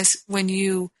recognize when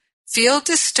you feel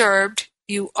disturbed,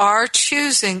 you are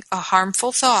choosing a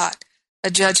harmful thought, a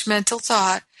judgmental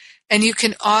thought, and you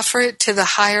can offer it to the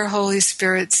higher Holy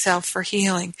Spirit self for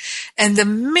healing. And the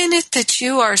minute that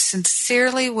you are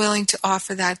sincerely willing to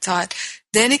offer that thought,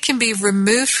 then it can be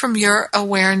removed from your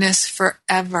awareness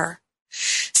forever.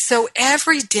 So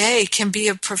every day can be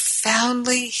a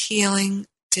profoundly healing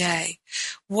day.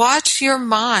 Watch your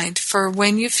mind for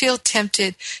when you feel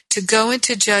tempted to go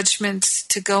into judgments,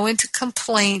 to go into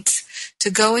complaints, to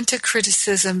go into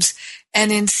criticisms,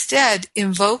 and instead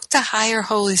invoke the higher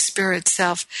Holy Spirit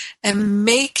self and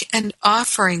make an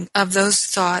offering of those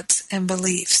thoughts and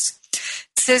beliefs.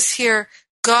 It says here,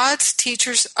 God's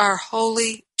teachers are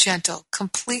wholly gentle,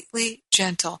 completely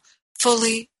gentle,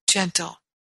 fully gentle.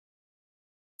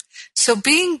 So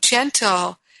being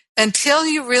gentle, until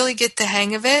you really get the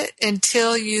hang of it,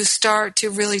 until you start to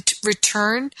really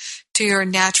return to your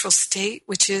natural state,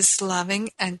 which is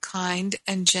loving and kind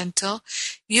and gentle,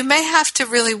 you may have to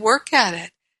really work at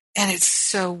it. And it's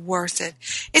so worth it.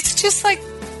 It's just like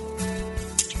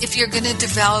if you're going to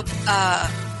develop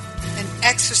an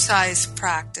exercise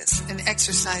practice, an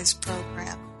exercise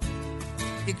program.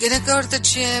 You're going to go to the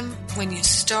gym. When you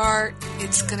start,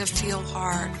 it's going to feel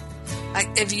hard.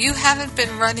 If you haven't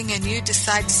been running and you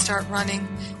decide to start running,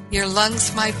 your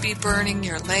lungs might be burning,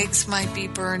 your legs might be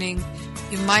burning,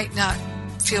 you might not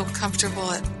feel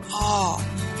comfortable at all.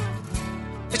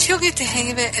 But you'll get the hang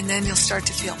of it, and then you'll start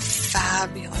to feel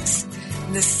fabulous.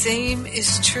 And the same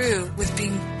is true with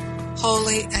being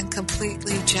wholly and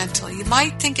completely gentle. You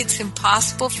might think it's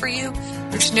impossible for you.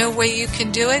 There's no way you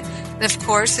can do it. And of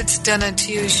course, it's done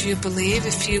unto you as you believe.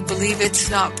 If you believe it's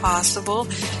not possible,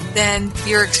 then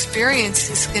your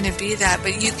experience is going to be that.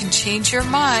 But you can change your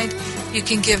mind. You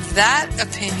can give that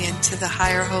opinion to the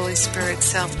higher Holy Spirit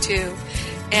self too.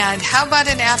 And how about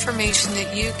an affirmation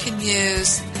that you can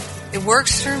use? It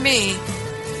works for me.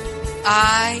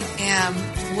 I am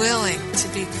willing to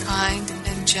be kind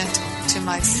and gentle to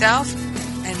myself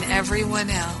and everyone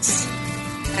else.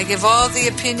 I give all the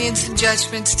opinions and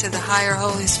judgments to the higher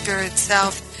Holy Spirit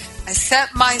self. I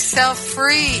set myself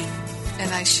free,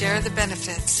 and I share the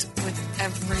benefits with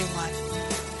everyone.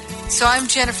 So I'm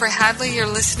Jennifer Hadley. You're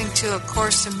listening to A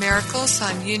Course in Miracles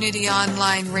on Unity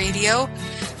Online Radio.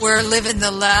 We're living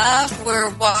the love. We're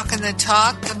walking the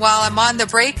talk. And while I'm on the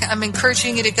break, I'm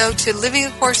encouraging you to go to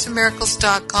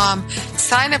livingacourseofmiracles.com,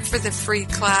 sign up for the free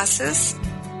classes,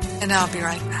 and I'll be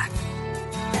right back.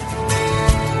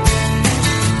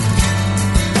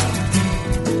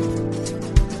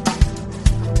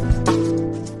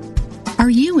 Are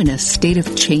you in a state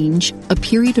of change, a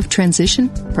period of transition?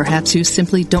 Perhaps you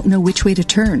simply don't know which way to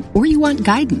turn, or you want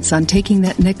guidance on taking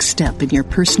that next step in your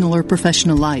personal or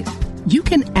professional life. You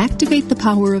can activate the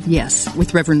power of yes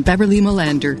with Reverend Beverly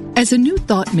Melander. As a new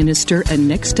thought minister and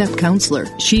next step counselor,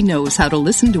 she knows how to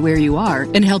listen to where you are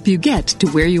and help you get to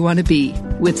where you want to be.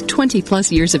 With 20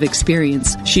 plus years of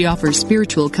experience, she offers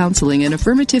spiritual counseling and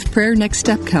affirmative prayer next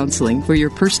step counseling for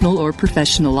your personal or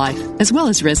professional life, as well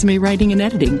as resume writing and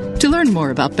editing. To learn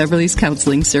more about Beverly's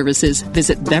counseling services,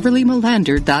 visit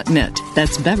BeverlyMelander.net.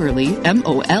 That's Beverly,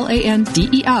 MOLANDER.net.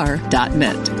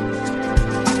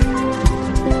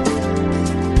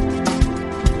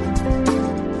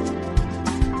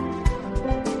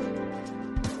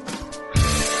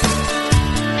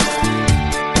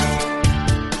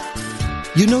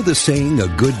 You know the saying, a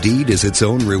good deed is its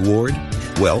own reward?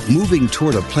 Well, moving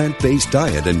toward a plant-based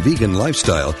diet and vegan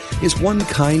lifestyle is one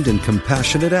kind and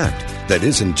compassionate act that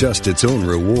isn't just its own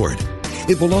reward.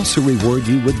 It will also reward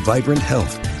you with vibrant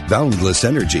health, boundless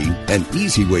energy, an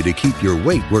easy way to keep your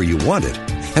weight where you want it,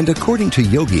 and according to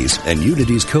yogis and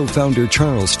Unity's co-founder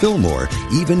Charles Fillmore,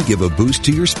 even give a boost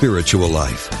to your spiritual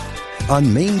life.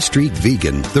 On Main Street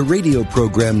Vegan, the radio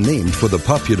program named for the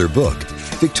popular book,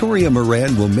 Victoria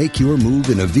Moran will make your move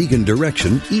in a vegan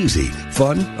direction easy,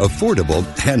 fun, affordable,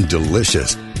 and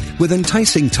delicious. With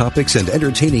enticing topics and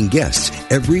entertaining guests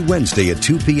every Wednesday at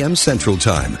 2 p.m. Central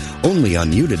Time, only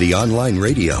on Unity Online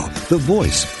Radio, the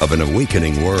voice of an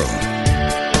awakening world.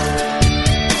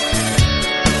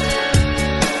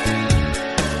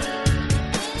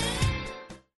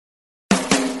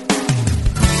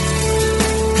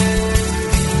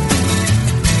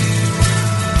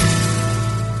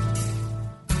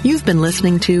 You've been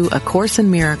listening to A Course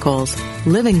in Miracles,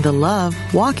 Living the Love,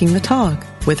 Walking the Talk,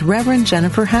 with Reverend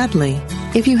Jennifer Hadley.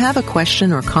 If you have a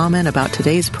question or comment about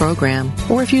today's program,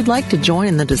 or if you'd like to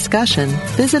join the discussion,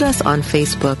 visit us on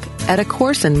Facebook at A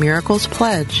Course in Miracles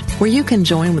Pledge, where you can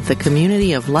join with the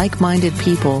community of like-minded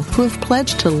people who have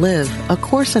pledged to live A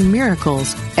Course in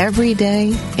Miracles every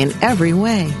day in every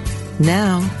way.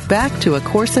 Now, back to A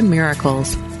Course in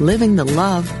Miracles, Living the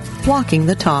Love, Walking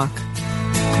the Talk.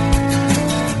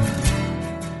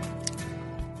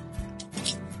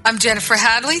 I'm Jennifer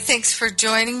Hadley. Thanks for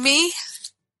joining me.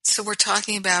 So we're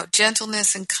talking about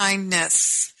gentleness and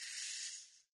kindness.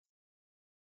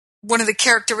 One of the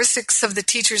characteristics of the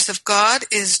teachers of God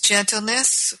is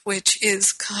gentleness, which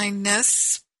is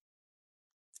kindness.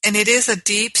 And it is a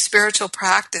deep spiritual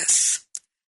practice.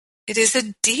 It is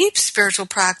a deep spiritual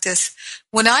practice.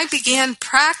 When I began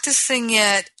practicing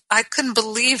it, I couldn't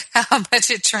believe how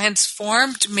much it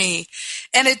transformed me.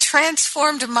 And it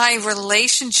transformed my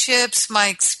relationships, my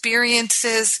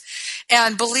experiences.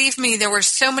 And believe me, there were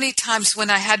so many times when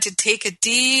I had to take a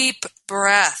deep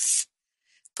breath,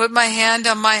 put my hand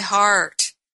on my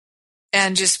heart,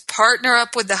 and just partner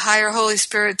up with the higher Holy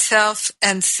Spirit self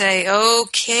and say,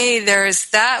 okay, there is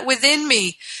that within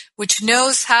me which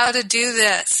knows how to do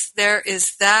this. There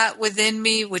is that within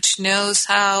me which knows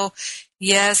how.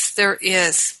 Yes, there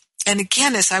is. And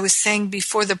again, as I was saying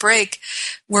before the break,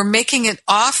 we're making an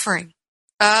offering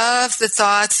of the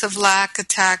thoughts of lack,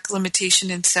 attack,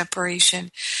 limitation, and separation.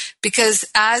 Because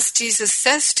as Jesus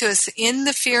says to us in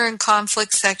the fear and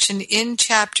conflict section in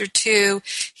chapter 2,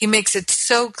 he makes it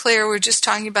so clear. We were just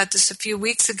talking about this a few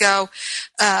weeks ago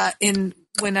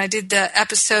when I did the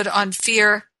episode on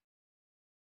fear,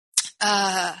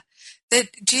 that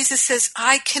Jesus says,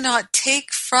 I cannot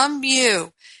take from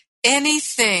you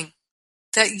anything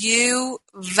that you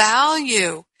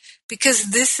value,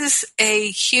 because this is a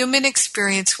human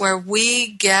experience where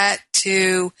we get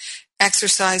to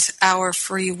exercise our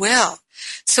free will.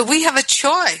 So we have a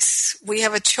choice. We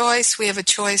have a choice. We have a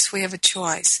choice. We have a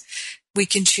choice. We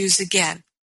can choose again.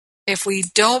 If we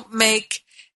don't make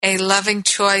a loving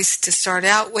choice to start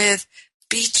out with,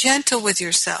 be gentle with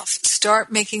yourself.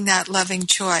 Start making that loving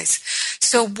choice.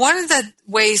 So one of the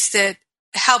ways that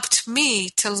helped me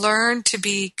to learn to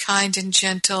be kind and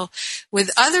gentle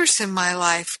with others in my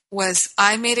life was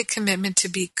I made a commitment to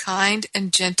be kind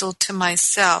and gentle to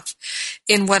myself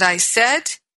in what I said,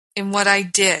 in what I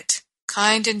did,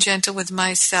 kind and gentle with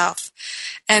myself.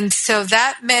 And so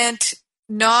that meant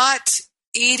not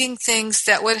eating things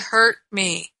that would hurt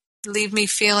me, leave me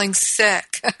feeling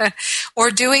sick,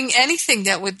 or doing anything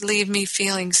that would leave me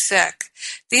feeling sick.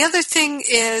 The other thing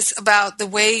is about the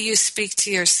way you speak to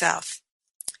yourself.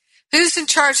 Who's in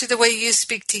charge of the way you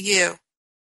speak to you?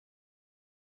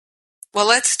 Well,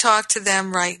 let's talk to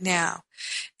them right now.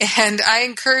 And I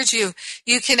encourage you,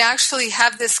 you can actually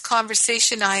have this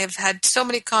conversation. I have had so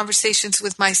many conversations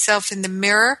with myself in the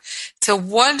mirror. It's a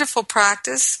wonderful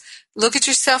practice. Look at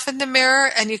yourself in the mirror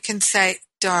and you can say,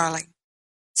 darling,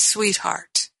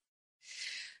 sweetheart.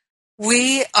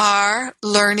 We are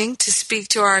learning to speak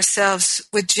to ourselves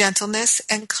with gentleness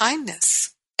and kindness.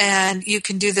 And you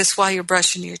can do this while you're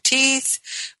brushing your teeth,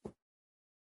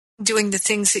 doing the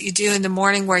things that you do in the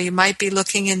morning where you might be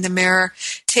looking in the mirror.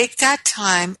 Take that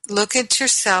time, look at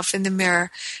yourself in the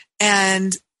mirror,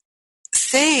 and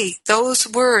say those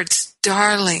words,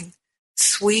 darling,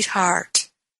 sweetheart,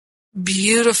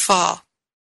 beautiful.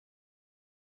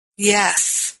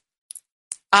 Yes,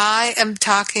 I am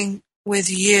talking with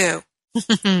you.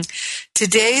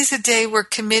 Today is a day we're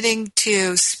committing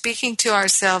to speaking to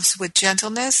ourselves with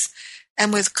gentleness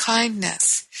and with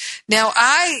kindness. Now,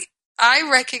 I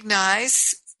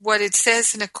recognize what it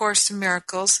says in A Course in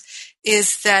Miracles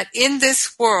is that in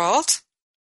this world,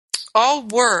 all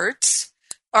words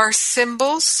are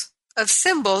symbols of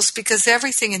symbols because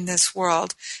everything in this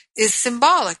world is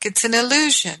symbolic. It's an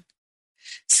illusion.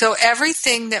 So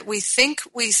everything that we think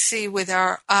we see with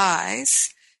our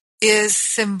eyes is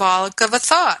symbolic of a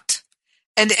thought,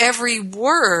 and every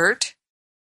word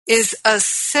is a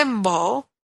symbol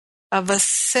of a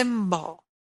symbol.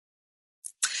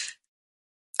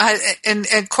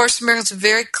 And Course in Miracles is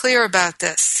very clear about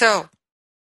this. So,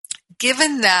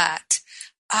 given that,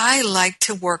 I like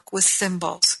to work with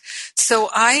symbols. So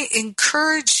I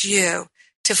encourage you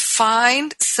to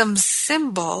find some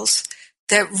symbols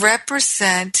that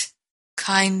represent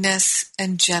kindness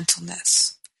and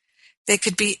gentleness. They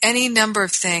could be any number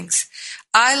of things.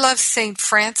 I love St.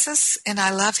 Francis, and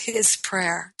I love his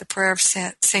prayer, the prayer of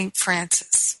St.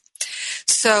 Francis.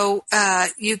 So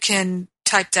you can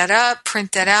type that up,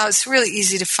 print that out. It's really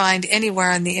easy to find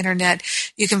anywhere on the internet.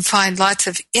 You can find lots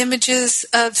of images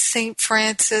of St.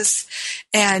 Francis,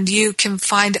 and you can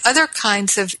find other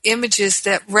kinds of images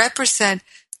that represent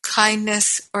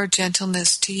kindness or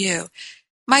gentleness to you.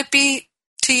 Might be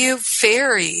to you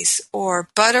fairies or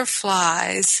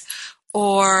butterflies,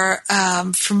 or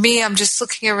for me, I'm just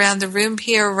looking around the room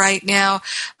here right now.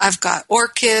 I've got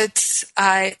orchids.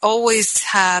 I always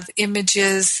have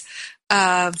images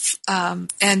of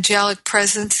angelic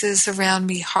presences around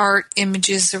me, heart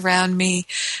images around me,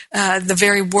 the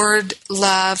very word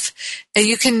love.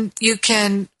 You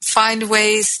can find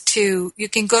ways to, you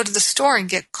can go to the store and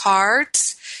get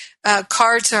cards.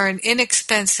 Cards are an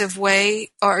inexpensive way,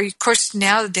 or of course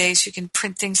nowadays you can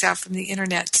print things out from the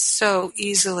internet so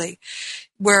easily,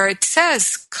 where it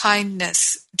says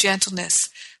kindness, gentleness.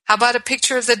 How about a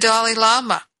picture of the Dalai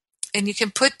Lama? And you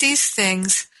can put these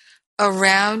things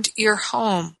around your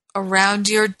home, around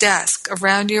your desk,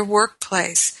 around your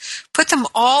workplace. Put them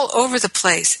all over the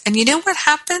place. And you know what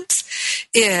happens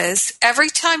is every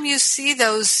time you see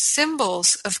those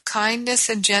symbols of kindness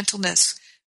and gentleness,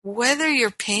 whether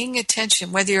you're paying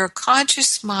attention, whether your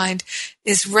conscious mind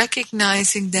is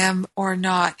recognizing them or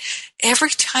not,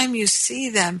 every time you see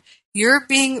them, you're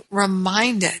being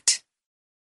reminded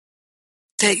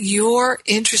that you're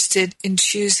interested in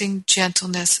choosing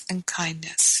gentleness and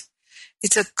kindness.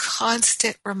 It's a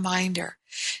constant reminder.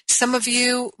 Some of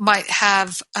you might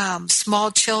have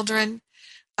small children,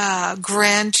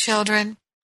 grandchildren.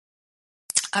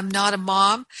 I'm not a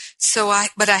mom,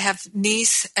 but I have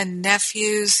niece and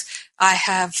nephews. I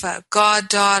have a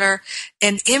goddaughter,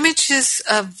 and images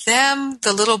of them,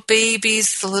 the little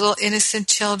babies, the little innocent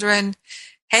children.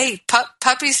 Hey,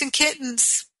 puppies and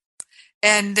kittens.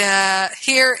 And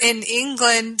here in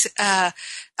England,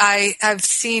 I've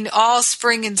seen all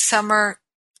spring and summer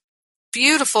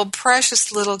beautiful,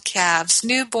 precious little calves,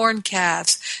 newborn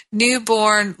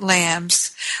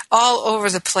lambs, all over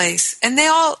the place. And they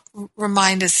all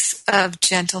remind us of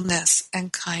gentleness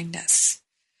and kindness,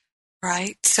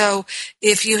 right? So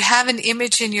if you have an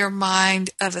image in your mind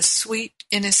of a sweet,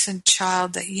 innocent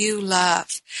child that you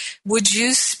love, would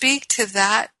you speak to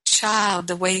that child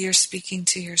the way you're speaking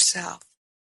to yourself?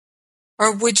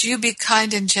 Or would you be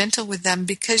kind and gentle with them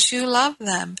because you love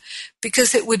them?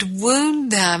 Because it would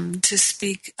wound them to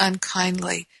speak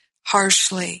unkindly,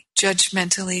 harshly,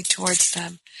 judgmentally towards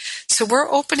them. So we're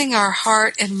opening our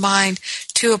heart and mind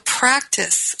to a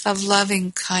practice of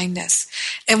loving kindness.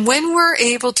 And when we're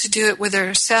able to do it with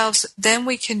ourselves, then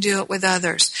we can do it with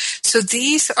others. So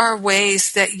these are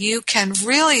ways that you can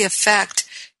really affect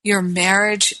your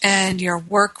marriage and your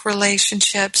work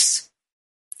relationships.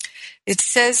 It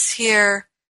says here,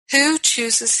 who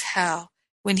chooses hell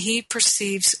when he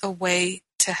perceives a way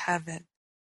to heaven?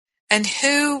 And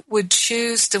who would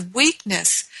choose the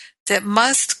weakness that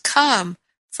must come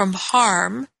from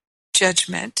harm,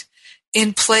 judgment,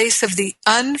 in place of the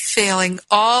unfailing,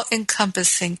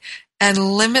 all-encompassing, and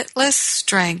limitless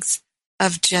strength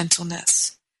of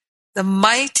gentleness? The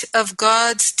might of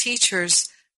God's teachers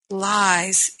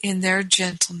lies in their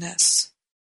gentleness.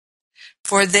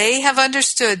 For they have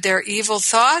understood their evil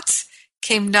thoughts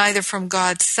came neither from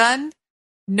God's Son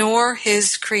nor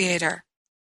his Creator.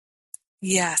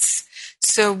 Yes,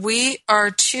 so we are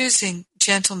choosing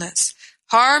gentleness.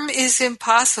 Harm is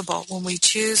impossible when we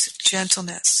choose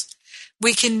gentleness.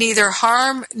 We can neither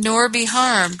harm nor be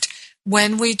harmed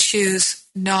when we choose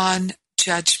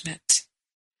non-judgment.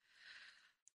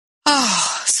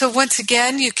 So once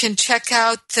again, you can check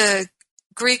out the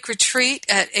Greek retreat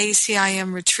at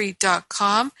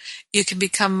acimretreat.com. You can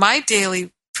become my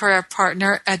daily prayer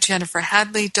partner at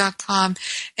jenniferhadley.com,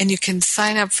 and you can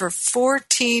sign up for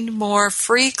 14 more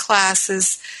free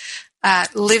classes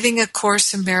at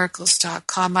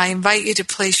livingacourseofmiracles.com. I invite you to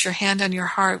place your hand on your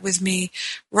heart with me.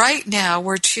 Right now,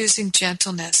 we're choosing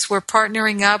gentleness. We're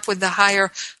partnering up with the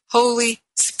higher Holy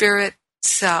Spirit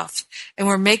self, and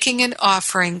we're making an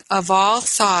offering of all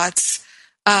thoughts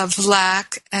of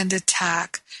lack and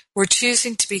attack. We're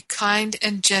choosing to be kind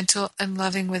and gentle and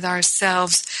loving with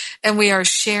ourselves, and we are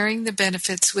sharing the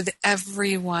benefits with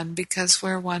everyone because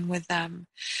we're one with them.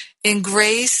 In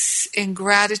grace, in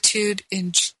gratitude,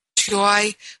 in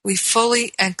joy, we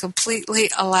fully and completely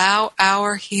allow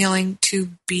our healing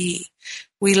to be.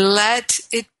 We let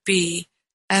it be,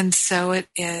 and so it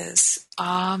is.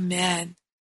 Amen.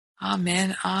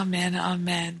 Amen, amen,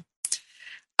 amen.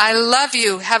 I love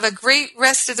you. Have a great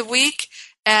rest of the week.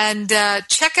 And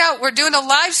check out, we're doing a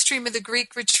live stream of the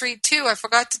Greek Retreat too. I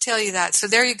forgot to tell you that. So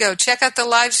there you go. Check out the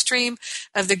live stream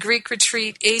of the Greek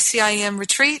Retreat,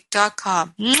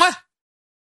 acimretreat.com. Mwah!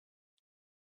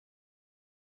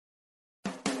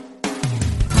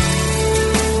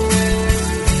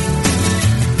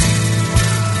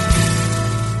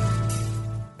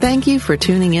 Thank you for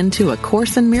tuning in to A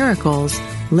Course in Miracles,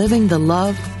 Living the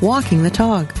Love, Walking the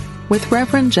Talk, with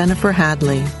Reverend Jennifer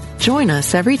Hadley. Join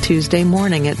us every Tuesday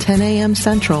morning at 10 a.m.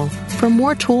 Central for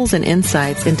more tools and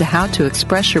insights into how to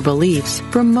express your beliefs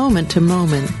from moment to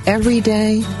moment, every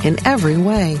day, in every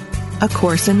way. A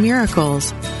Course in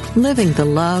Miracles, Living the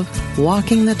Love,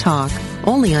 Walking the Talk,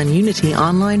 only on Unity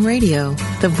Online Radio,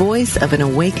 the voice of an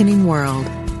awakening world.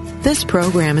 This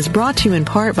program is brought to you in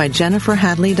part by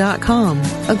JenniferHadley.com,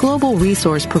 a global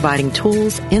resource providing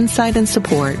tools, insight, and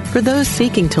support for those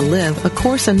seeking to live A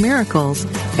Course in Miracles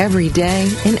every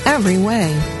day in every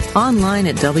way. Online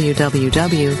at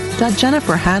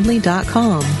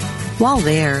www.JenniferHadley.com. While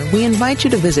there, we invite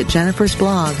you to visit Jennifer's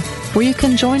blog, where you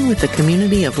can join with the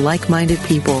community of like-minded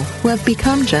people who have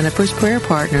become Jennifer's prayer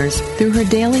partners through her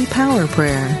daily power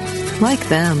prayer. Like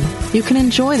them, you can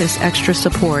enjoy this extra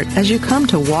support as you come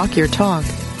to walk your talk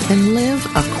and live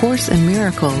A Course in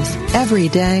Miracles every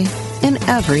day in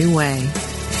every way.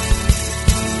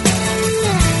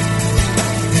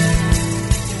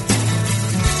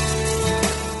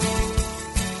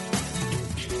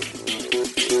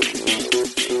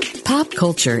 Pop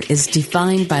culture is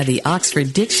defined by the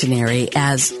Oxford Dictionary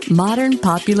as modern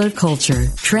popular culture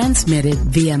transmitted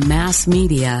via mass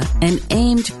media and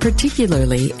aimed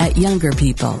particularly at younger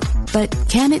people. But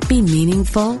can it be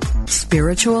meaningful?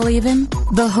 Spiritual even?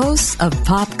 The hosts of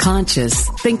Pop Conscious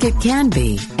think it can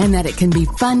be, and that it can be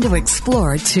fun to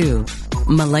explore too.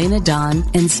 Milena Don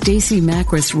and Stacey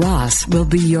Macris Ross will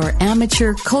be your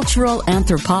amateur cultural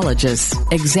anthropologists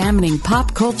examining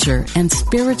pop culture and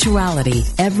spirituality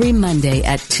every Monday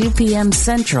at 2 p.m.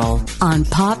 Central on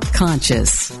Pop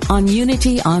Conscious on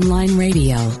Unity Online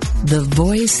Radio, the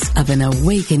voice of an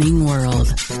awakening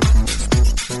world.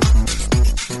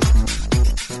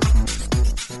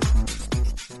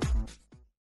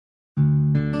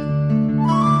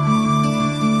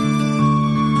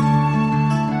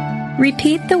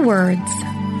 Repeat the words,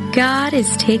 God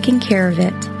is taking care of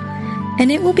it,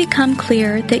 and it will become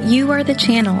clear that you are the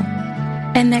channel,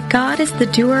 and that God is the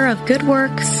doer of good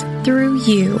works through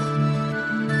you.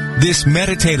 This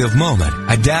meditative moment,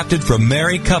 adapted from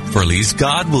Mary Kupferle's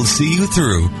God Will See You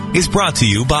Through, is brought to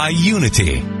you by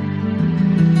Unity.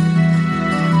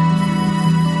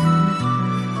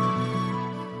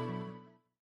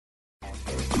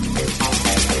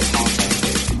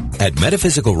 At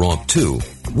Metaphysical Romp 2,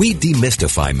 we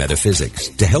demystify metaphysics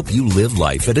to help you live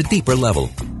life at a deeper level.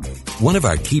 One of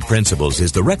our key principles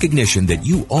is the recognition that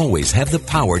you always have the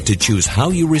power to choose how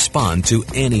you respond to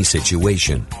any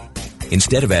situation.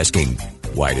 Instead of asking,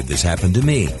 why did this happen to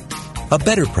me? A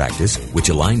better practice, which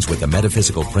aligns with the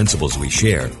metaphysical principles we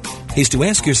share, is to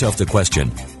ask yourself the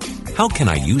question, how can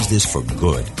I use this for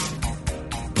good?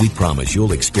 We promise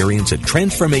you'll experience a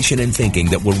transformation in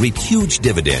thinking that will reap huge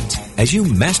dividends as you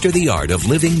master the art of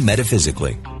living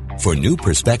metaphysically. For new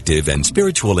perspective and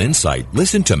spiritual insight,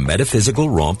 listen to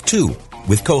Metaphysical Romp 2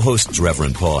 with co-hosts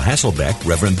Reverend Paul Hasselbeck,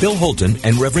 Reverend Bill Holton,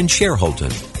 and Reverend Cher Holton.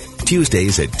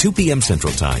 Tuesdays at 2 p.m.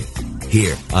 Central Time,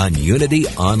 here on Unity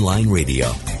Online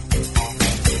Radio.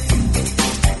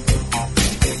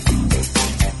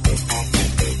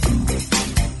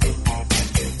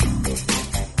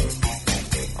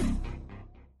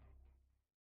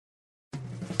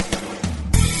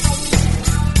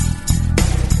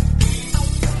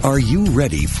 Are you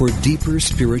ready for deeper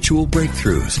spiritual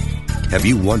breakthroughs? Have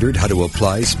you wondered how to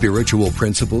apply spiritual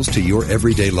principles to your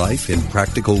everyday life in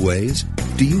practical ways?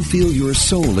 Do you feel your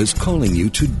soul is calling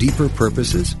you to deeper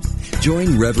purposes?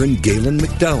 Join Reverend Galen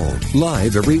McDowell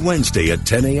live every Wednesday at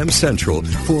 10 a.m. Central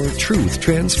for Truth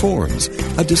Transforms,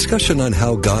 a discussion on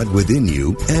how God within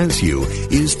you, as you,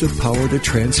 is the power to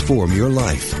transform your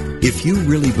life. If you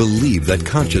really believe that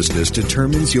consciousness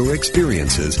determines your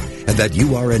experiences and that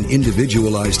you are an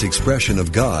individualized expression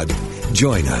of God,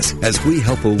 join us as we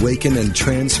help awaken and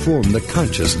transform the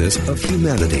consciousness of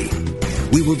humanity.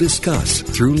 We will discuss,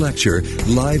 through lecture,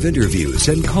 live interviews,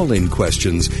 and call-in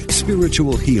questions,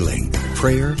 spiritual healing,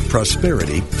 prayer,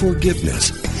 prosperity,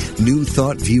 forgiveness, new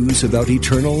thought views about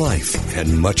eternal life,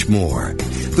 and much more.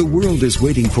 The world is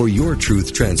waiting for your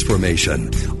truth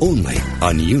transformation, only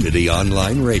on Unity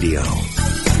Online Radio.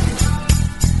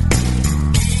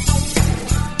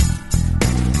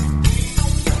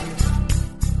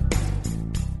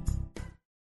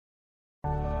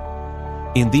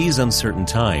 In these uncertain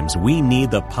times, we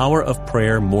need the power of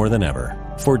prayer more than ever.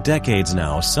 For decades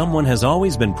now, someone has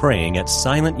always been praying at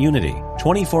silent unity,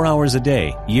 24 hours a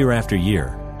day, year after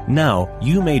year. Now,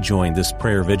 you may join this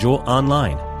prayer vigil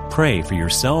online. Pray for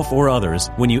yourself or others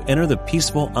when you enter the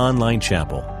peaceful online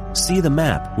chapel. See the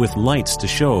map with lights to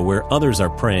show where others are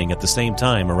praying at the same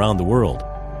time around the world.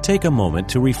 Take a moment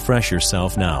to refresh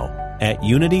yourself now at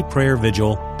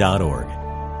unityprayervigil.org.